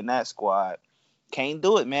carrying that squad. Can't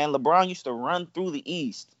do it, man. LeBron used to run through the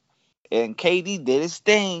East. And KD did his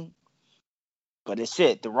thing. But it's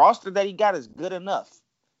shit. The roster that he got is good enough.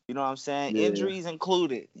 You know what I'm saying? Yeah. Injuries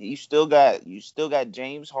included. You still got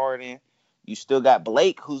James Harden. You still got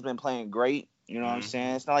Blake, who's been playing great. You know what I'm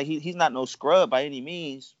saying? It's not like he's not no scrub by any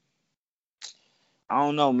means. I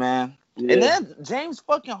don't know, man. Yeah. And then James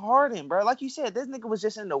fucking Harden, bro. Like you said, this nigga was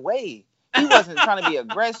just in the way. He wasn't trying to be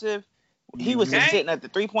aggressive. He was just sitting at the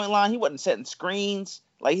 3-point line. He wasn't setting screens.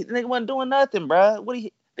 Like, the nigga wasn't doing nothing, bro.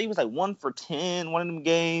 He was 1 for 10 one of them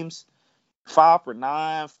games. 5 for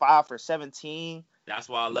 9, 5 for 17. That's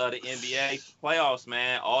why I love the NBA playoffs,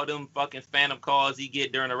 man. All them fucking phantom calls he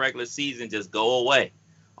get during the regular season just go away.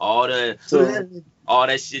 All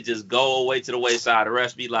that shit just go away to the wayside. The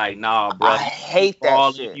rest be like, nah, bro. I hate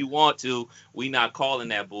that shit. If you want to, we not calling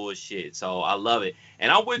that bullshit. So I love it.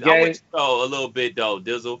 And I'm with you though, a little bit though,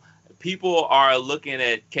 Dizzle. People are looking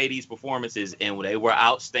at KD's performances and they were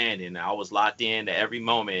outstanding. I was locked in to every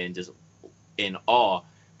moment and just in awe.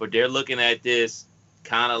 But they're looking at this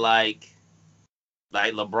kind of like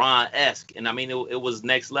LeBron-esque. And I mean, it was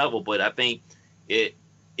next level, but I think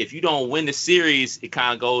if you don't win the series, it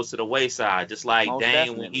kind of goes to the wayside. Just like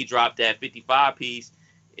Dame, when he dropped that 55 piece,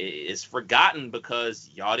 it's forgotten because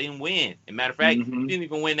y'all didn't win. As a matter of fact, you didn't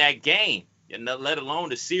even win that game, let alone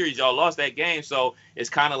the series. Y'all lost that game. So it's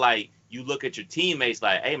kind of like you look at your teammates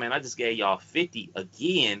like, hey, man, I just gave y'all 50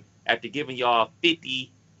 again after giving y'all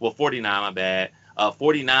 49, my bad,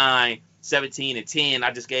 49, 17, and 10.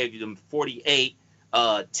 I just gave you them 48,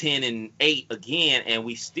 10, and 8 again, and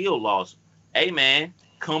we still lost. Hey, man.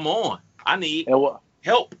 Come on, I need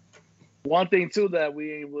help. One thing too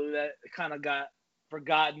that kind of got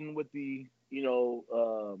forgotten with the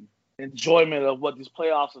enjoyment of what these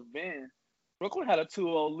playoffs have been Brooklyn had a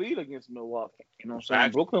 2-0 lead against Milwaukee. You know what I'm saying?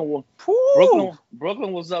 Fact.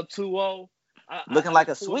 Brooklyn was up 2-0. Looking like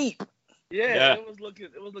a sweep. Yeah, it was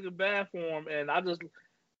looking bad for him, and I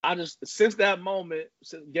just since that moment,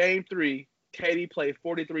 since Game 3, KD played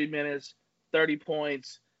 43 minutes, 30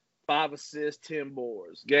 points, 5 assists, 10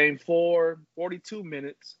 boards. Game 4, 42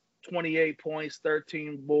 minutes, 28 points,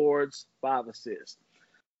 13 boards, 5 assists.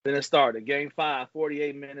 Then it started. Game 5,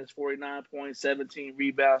 48 minutes, 49 points, 17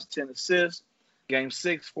 rebounds, 10 assists. Game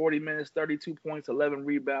 6, 40 minutes, 32 points, 11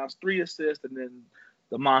 rebounds, 3 assists, and then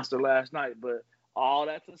the monster last night. But all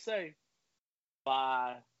that to say,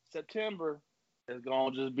 by September, it's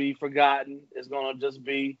going to just be forgotten. It's going to just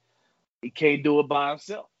be he can't do it by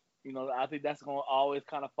himself. You know, I think that's going to always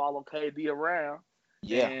kind of follow KD around.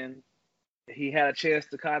 Yeah. And he had a chance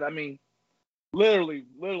to kind of, I mean, literally,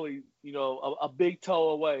 you know, a big toe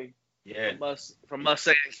away from us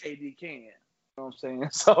saying KD can. You know what I'm saying?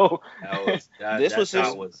 So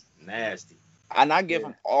that was nasty. And I give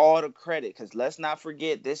him all the credit because let's not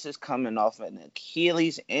forget this is coming off an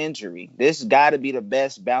Achilles injury. This got to be the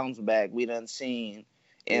best bounce back we done seen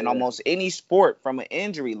in almost any sport from an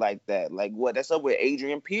injury like that. Like that's up with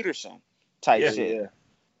Adrian Peterson type shit. Yeah.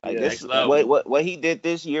 Like this, what he did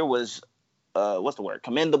this year was what's the word?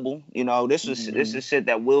 Commendable. You know, this is shit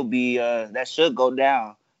that will be that should go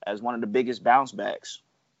down as one of the biggest bounce backs.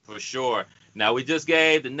 For sure. Now, we just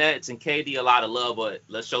gave the Nets and KD a lot of love, but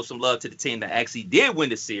let's show some love to the team that actually did win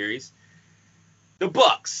the series, the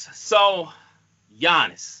Bucks. So,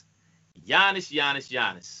 Giannis.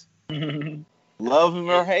 Love him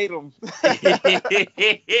or hate him.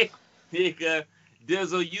 Nigga,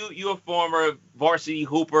 Dizzle, you a former varsity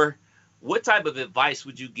hooper. What type of advice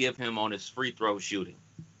would you give him on his free throw shooting?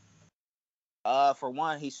 For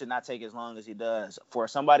one, he should not take as long as he does. For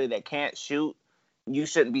somebody that can't shoot, you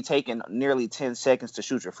shouldn't be taking nearly 10 seconds to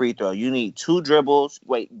shoot your free throw. You need 2 dribbles.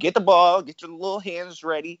 Wait, get the ball, get your little hands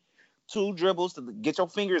ready. 2 dribbles to get your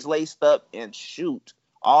fingers laced up and shoot.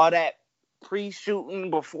 All that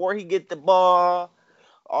pre-shooting before he get the ball.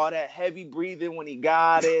 All that heavy breathing when he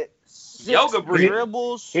got it. 6 Yoga breathing.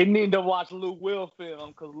 Dribbles. He need to watch Lou Will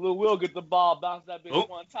film because Lou Will get the ball, bounce that bitch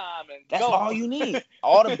one time, and that's go. all you need.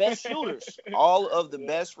 All the best shooters. All of the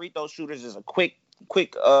best free throw shooters is a quick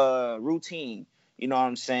routine. You know what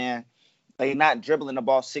I'm saying? They not dribbling the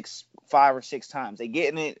ball 5 or 6 times. They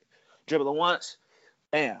getting it, dribbling once,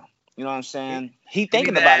 bam. You know what I'm saying? He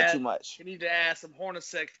thinking about it too much. He need to add some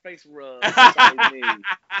Hornacek face rub. That's all he needs.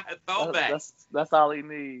 Throwback. That's all he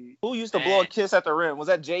needs. Who used to blow a kiss at the rim? Was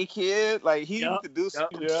that J Kidd? Like he used to do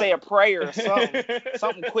say a prayer or something.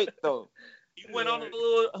 Something quick though. He went on a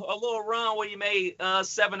little run where he made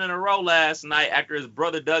 7 in a row last night after his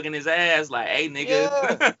brother dug in his ass. Like, hey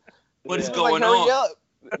nigga. What is going on? Hurry up,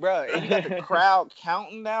 bro. And you got the crowd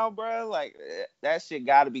counting now, bro. Like that shit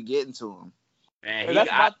got to be getting to him. Man, that's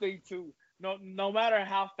my thing too. No matter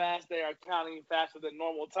how fast they are counting faster than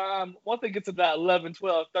normal time, once they get to that 11,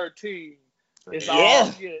 12, 13, it's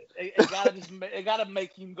all it gotta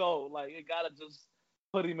make him go. Like it gotta just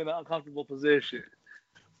put him in an uncomfortable position.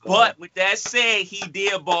 But with that said, he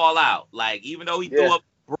did ball out. Like even though he threw up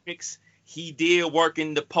bricks, he did work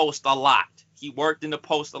in the post a lot. He worked in the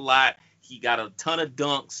post a lot. He got a ton of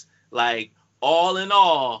dunks. Like, all in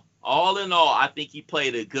all, I think he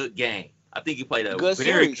played a good game. I think he played a good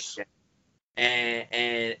very series. Good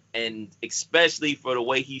game. And especially for the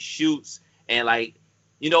way he shoots. And, like,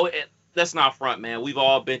 you know, let's not front, man. We've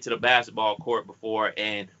all been to the basketball court before,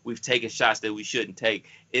 and we've taken shots that we shouldn't take.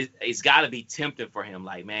 It's got to be tempting for him.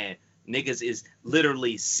 Like, man, niggas is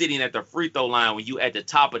literally sitting at the free throw line when you at the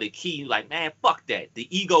top of the key. You like, man, fuck that. The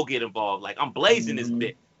ego get involved. Like, I'm blazing this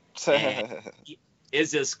bit.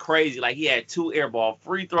 It's just crazy. Like, he had 2 airball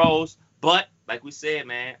free throws. But, like we said,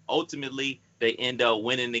 man, ultimately, they end up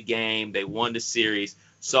winning the game. They won the series.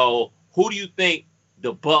 So, who do you think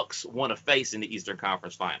the Bucks want to face in the Eastern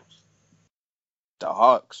Conference Finals? The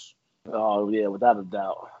Hawks. Oh, yeah, without a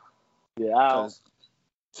doubt. Yeah,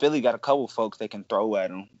 Philly got a couple folks they can throw at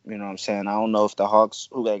them. You know what I'm saying? I don't know if the Hawks,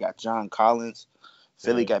 who they got, John Collins.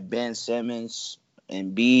 Philly got Ben Simmons,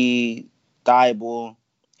 Embiid, Thibault,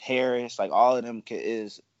 Harris. Like, all of them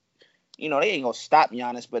is, you know, they ain't going to stop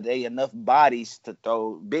Giannis, but they enough bodies to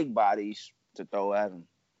throw, big bodies to throw at him.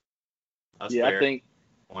 That's fair.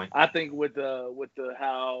 I think with the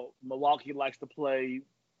how Milwaukee likes to play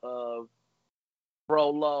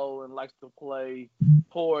Brolo and likes to play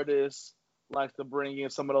Portis, likes to bring in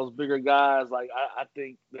some of those bigger guys. Like I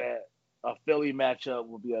think that a Philly matchup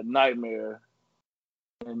would be a nightmare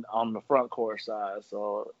on the front court side.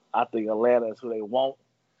 So I think Atlanta is who they want.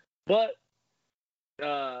 But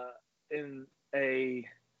in a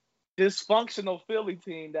dysfunctional Philly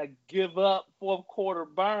team that give up fourth quarter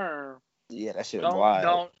burn Yeah, that shit don't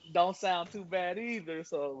wild. don't sound too bad either.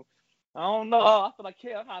 So I don't know. I feel like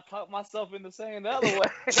I'm gonna talk myself into saying the other way.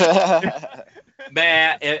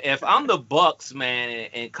 Man, if I'm the Bucks, man,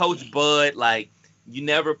 and Coach Bud, like, you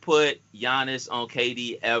never put Giannis on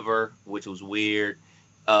KD ever, which was weird.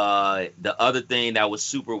 The other thing that was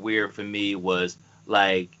super weird for me was,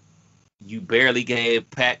 like, you barely gave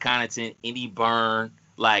Pat Connaughton any burn.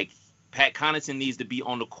 Like, Pat Connaughton needs to be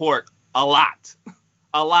on the court a lot.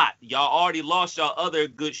 A lot. Y'all already lost y'all other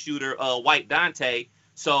good shooter, White Dante.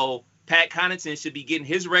 So Pat Connaughton should be getting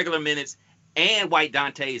his regular minutes and White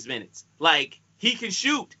Dante's minutes. Like, he can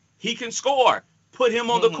shoot. He can score. Put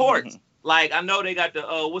him on the court. Like, I know they got the,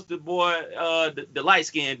 what's the boy, the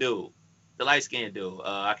light-skinned dude. The light-skinned dude.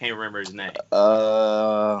 I can't remember his name.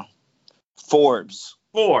 Forbes.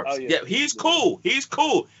 Oh, yeah. Yeah, he's cool. He's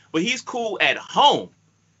cool. But he's cool at home.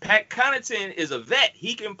 Pat Connaughton is a vet.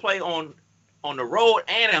 He can play on the road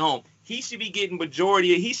and at home. He should be getting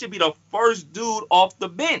majority. He should be the first dude off the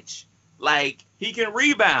bench. Like, he can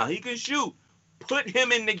rebound. He can shoot. Put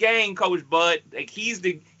him in the game, Coach Bud. Like, he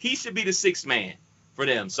should be the sixth man for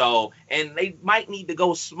them. So, and they might need to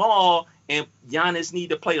go small, and Giannis need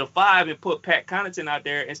to play the 5 and put Pat Connaughton out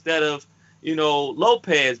there instead of,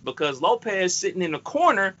 Lopez, because Lopez sitting in the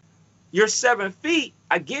corner. You're 7 feet.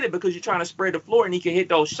 I get it, because you're trying to spread the floor and he can hit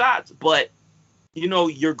those shots, but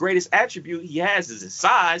your greatest attribute he has is his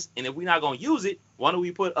size, and if we're not going to use it, why don't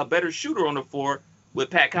we put a better shooter on the floor with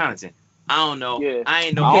Pat Connaughton? I don't know. Yeah.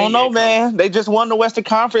 I don't know, man. They just won the Western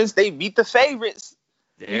Conference. They beat the favorites.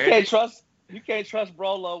 You can't trust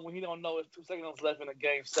Brolo when he don't know it's 2 seconds left in a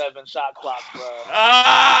game 7 shot clock, bro.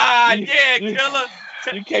 Yeah, killer.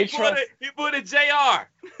 You can't trust. He put a JR.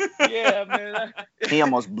 Yeah, man. He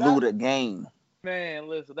almost blew the game. Man,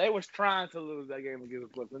 listen, they was trying to lose that game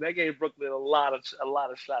against Brooklyn. They gave Brooklyn a lot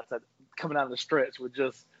of shots coming out of the stretch with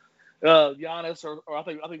just Giannis or I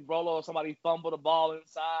think Brolo or somebody fumbled the ball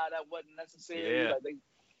inside that wasn't necessary. Yeah. Like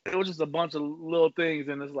it was just a bunch of little things,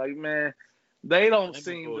 and it's like, man, they don't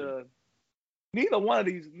seem to. Neither one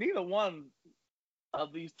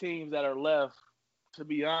of these teams that are left, to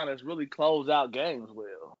be honest, really close out games well.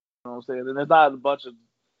 You know what I'm saying? And there's not a bunch of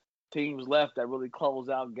teams left that really close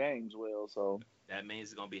out games well. So that means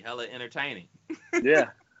it's gonna be hella entertaining.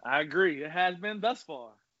 Yeah, I agree. It has been thus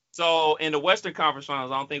far. So in the Western Conference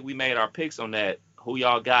Finals, I don't think we made our picks on that. Who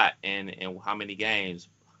y'all got and how many games?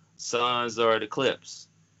 Suns or the Clips?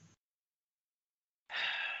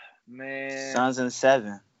 Man, Suns in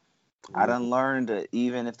 7. I done learned that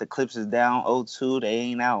even if the Clips is down 0-2, they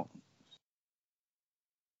ain't out.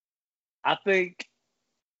 I think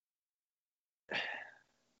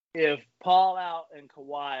if Paul out and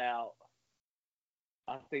Kawhi out,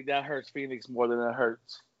 I think that hurts Phoenix more than it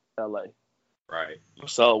hurts LA. Right.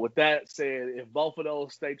 So with that said, if both of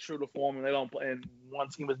those stay true to form and they don't play, and one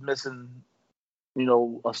team is missing,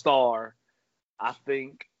 a star, I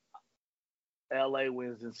think LA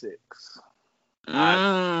wins in 6.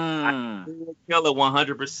 I Killer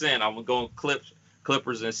 100%. I'm going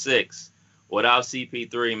Clippers in 6 without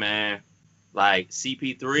CP3, man. Like,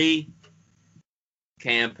 CP3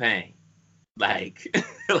 campaign. Like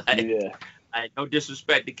Yeah. No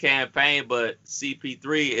disrespect to campaign, but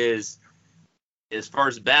CP3 is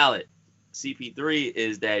first ballot. CP3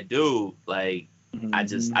 is that dude. Like, I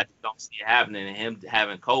just don't see it happening. And him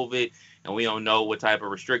having COVID, and we don't know what type of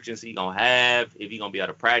restrictions he gonna have, if he gonna be able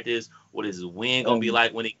to practice, what is his win gonna be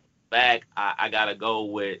like when he comes back. I gotta go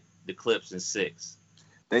with the Clips in 6.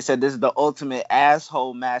 They said this is the ultimate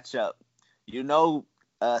asshole matchup.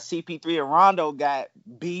 CP3 and Rondo got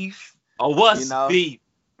beef. Oh, what's beef?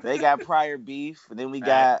 They got prior beef. And then we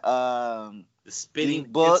got the spitting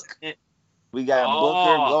Book. incident. We got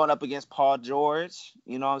Booker going up against Paul George.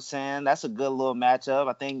 You know what I'm saying? That's a good little matchup.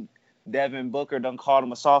 I think Devin Booker done called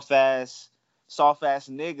him a soft ass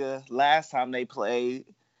nigga last time they played.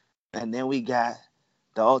 And then we got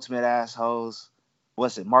the ultimate assholes.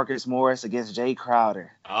 What's it? Marcus Morris against Jay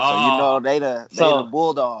Crowder. So they the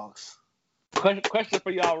Bulldogs. Question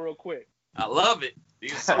for y'all real quick. I love it. The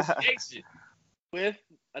association. With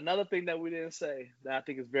another thing that we didn't say that I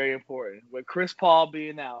think is very important. With Chris Paul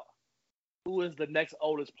being out, who is the next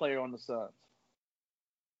oldest player on the Suns?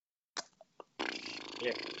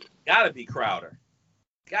 Yeah. Gotta be Crowder.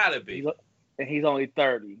 Gotta be. And he's only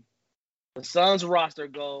 30. The Suns roster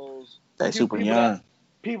goes. That's super young.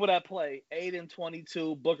 People that play: Aiden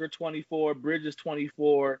 22, Booker 24, Bridges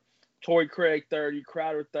 24, Torrey Craig 30,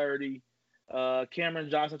 Crowder 30, Cameron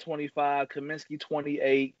Johnson 25, Kaminsky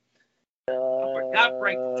 28. I forgot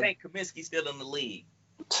Frank Tank Kaminsky still in the league.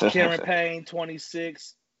 Cameron Payne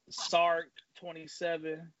 26, Sark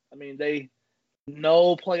 27. I mean, they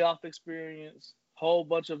no playoff experience, whole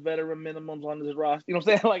bunch of veteran minimums on this roster. You know what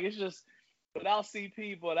I'm saying? Like it's just without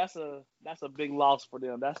CP, boy, that's a big loss for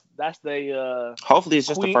them. That's they Hopefully, it's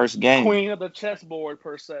just the first game. Queen of the chessboard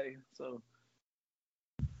per se. So,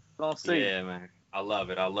 gonna see. Yeah, man. I love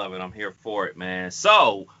it. I'm here for it, man.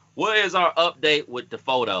 So, what is our update with the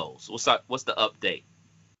photos? What's the update?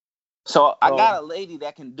 So I got a lady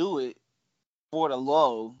that can do it for the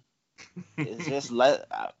low. It's just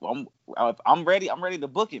I'm ready. I'm ready to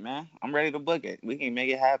book it, man. I'm ready to book it. We can make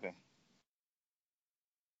it happen.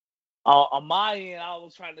 On my end, I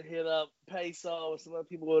was trying to hit up Peso and some other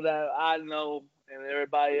people that I know and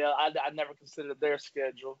everybody else. I never considered their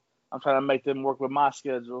schedule. I'm trying to make them work with my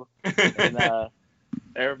schedule. And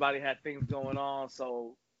everybody had things going on,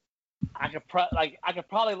 so I could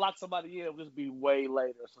probably lock somebody in. It'll just be way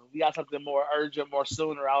later. So if you got something more urgent, more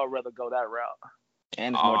sooner, I would rather go that route.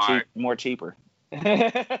 And it's more cheaper.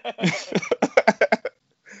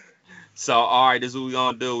 So, all right, this is what we're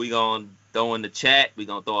going to do. We're going to throw in the chat. We're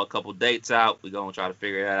going to throw a couple dates out. We're going to try to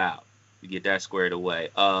figure that out. We get that squared away.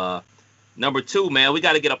 Number 2, man, we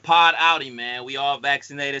got to get a pod outing, man. We all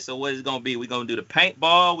vaccinated, so what is it going to be? We're going to do the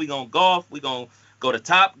paintball. We're going to golf. We're going to go to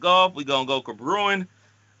Top Golf. We're going to go Cabruin.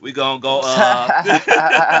 We're going to go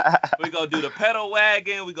we're going to do the pedal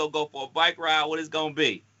wagon. We're going to go for a bike ride. What is it going to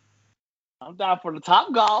be? I'm down for the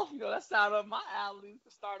Top Golf. You know, that's out of my alley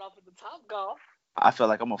to start off with the Top Golf. I feel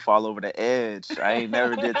like I'm going to fall over the edge. I ain't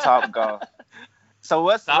never did Top Golf. So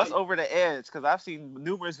what's over the edge? Because I've seen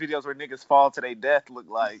numerous videos where niggas fall to their death look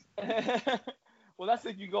like. Well, that's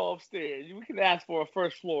if you go upstairs. We can ask for a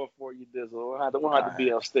first floor for you, Dizzle. We'll have to be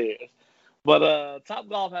upstairs. But Top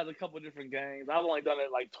Golf has a couple different games. I've only done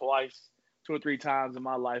it like twice, 2 or 3 times in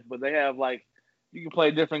my life. But they have like, you can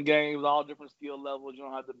play different games, all different skill levels. You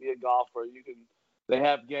don't have to be a golfer. They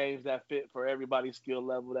have games that fit for everybody's skill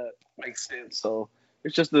level that makes sense. So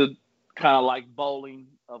it's just the kind of like bowling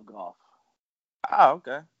of golf. Oh,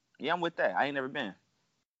 okay. Yeah, I'm with that. I ain't never been.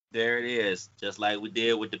 There it is. Just like we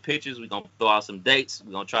did with the pictures, we're going to throw out some dates.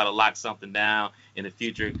 We're going to try to lock something down in the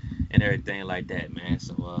future and everything like that, man.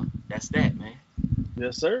 So that's that, man.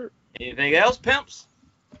 Yes, sir. Anything else, pimps?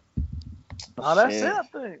 Oh, that's it, I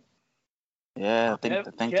think. Yeah, I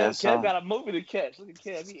think that's Kev got a movie to catch. Look at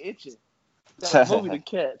Kev, he itching. Got a movie to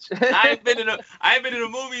catch. I ain't been in the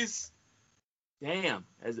movies. Damn,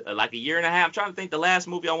 like a year and a half. I'm trying to think the last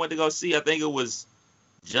movie I went to go see. I think it was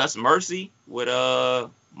Just Mercy with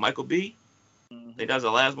Michael B. I think that's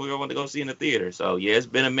the last movie I went to go see in the theater. So yeah, it's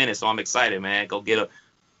been a minute. So I'm excited, man. Go get a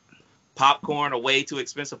popcorn, a way too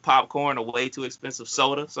expensive popcorn, a way too expensive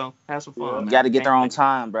soda. So have some fun. You got to get there on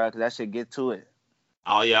time, bro, because that shit get to it.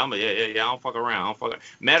 Oh yeah, I don't fuck around.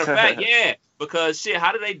 Matter of fact, yeah, because shit,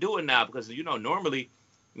 how do they do it now? Because normally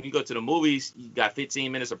when you go to the movies, you got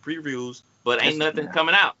 15 minutes of previews, but ain't nothing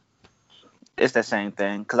coming out. It's the same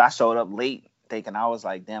thing. Because I showed up late thinking I was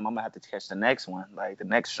like, damn, I'm gonna have to catch the next one, like the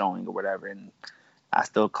next showing or whatever, and I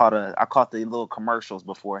still caught the little commercials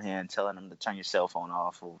beforehand telling them to turn your cell phone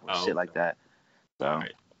off or shit like that. So,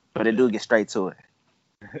 right. But it do get straight to it.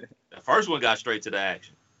 The first one got straight to the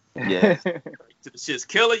action. Yeah. To the shit's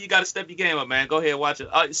killer. You got to step your game up, man. Go ahead and watch it.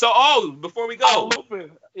 Before we go.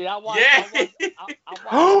 Lupin. Yeah, I watched. Yeah.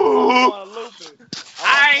 I watched Lupin.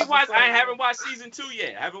 I haven't watched season 2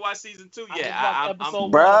 yet. I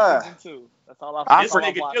episode 1 of season 2. That's all I. This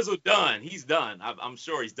nigga Jizzle done. He's done. I'm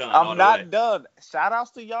sure he's done. I'm not done. Shout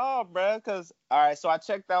outs to y'all, bro. Because all right, so I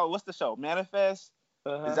checked out. What's the show? Manifest.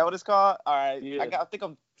 Is that what it's called? All right. Yeah. I think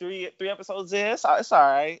I'm three episodes in. It's all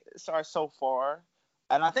right. It's all right so far.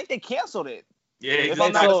 And I think they canceled it. Yeah, if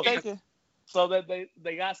I'm not mistaken. So that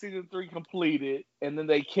they got season 3 completed, and then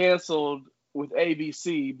they canceled with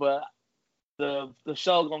ABC, but the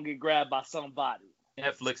show's gonna get grabbed by somebody.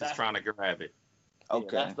 Netflix is trying to grab it.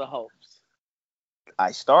 Okay, that's the hopes.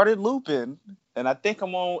 I started Lupin, and I think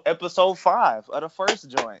I'm on episode 5 of the first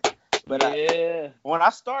joint. But when I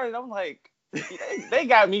started, I'm like, they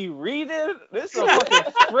got me reading. This is a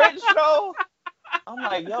fucking French show. I'm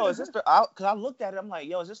like, yo, is this because I looked at it, I'm like,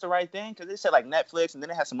 yo, is this the right thing? Because it said like Netflix, and then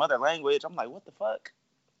it had some other language. I'm like, what the fuck?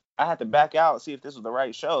 I had to back out and see if this was the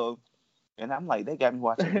right show. And I'm like, they got me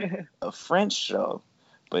watching a French show.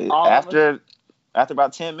 But after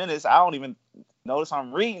about 10 minutes, I don't even notice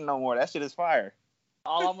I'm reading no more. That shit is fire.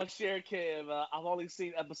 All I'm going to share, Kev, I've only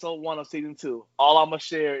seen episode 1 of season 2. All I'm going to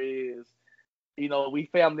share is, we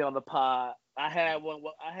family on the pod. I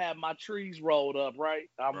had my trees rolled up, right?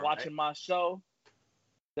 I'm watching my show.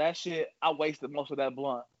 That shit, I wasted most of that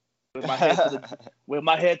blunt with my head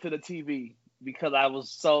to the TV because I was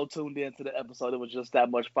so tuned into the episode. It was just that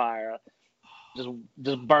much fire.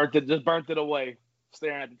 just burnt it away,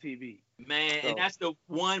 staring at the TV. Man, So. and that's the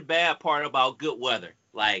one bad part about good weather.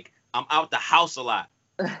 Like, I'm out the house a lot.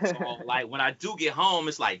 So, like, when I do get home,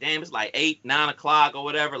 it's like, damn, it's like 8, 9 o'clock or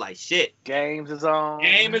whatever. Like, shit. Game is on.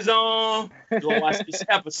 Do I watch this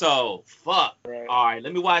episode? Fuck. Right. All right,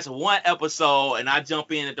 let me watch one episode, and I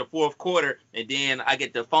jump in at the fourth quarter, and then I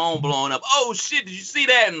get the phone blown up. Oh, shit, did you see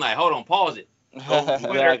that? And like, hold on, pause it.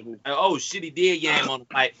 Exactly. Oh, shit, he did yam on the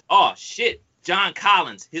mic. Oh, shit, John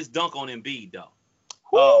Collins, his dunk on Embiid, though.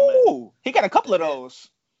 Oh, he got a couple of those.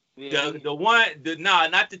 Yeah.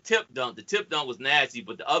 Not the tip dunk. The tip dunk was nasty,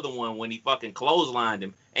 but the other one when he fucking clotheslined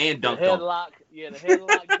him and dunked on him. The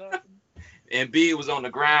headlock dunk. Embiid was on the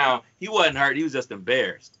ground. He wasn't hurt. He was just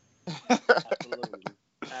embarrassed.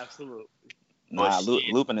 Absolutely. Nah,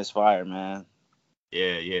 Lupin is fire, man.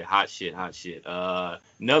 Yeah, hot shit.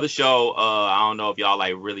 Another show, I don't know if y'all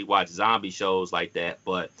like really watch zombie shows like that,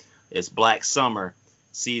 but it's Black Summer.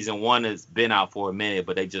 Season 1 has been out for a minute,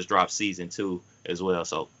 but they just dropped season 2 as well.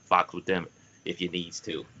 So fox with them if you needs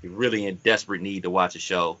to. You're really in desperate need to watch a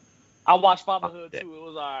show. I watched Fatherhood too. It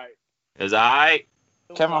was alright. It was alright.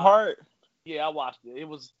 Kevin Hart. Yeah, I watched it.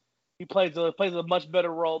 He plays a much better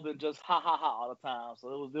role than just ha ha ha all the time.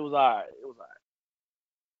 So it was alright.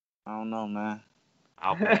 I don't know, man.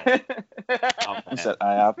 I'll pass. He said,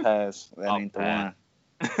 I'll pass. That I'll ain't pass.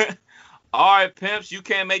 the one. All right, pimps, you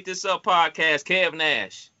can't make this up podcast. Kev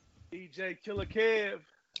Nash. DJ Killer Kev.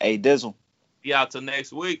 Hey, Dizzle. Be out till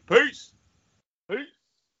next week. Peace. Peace.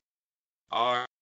 All right.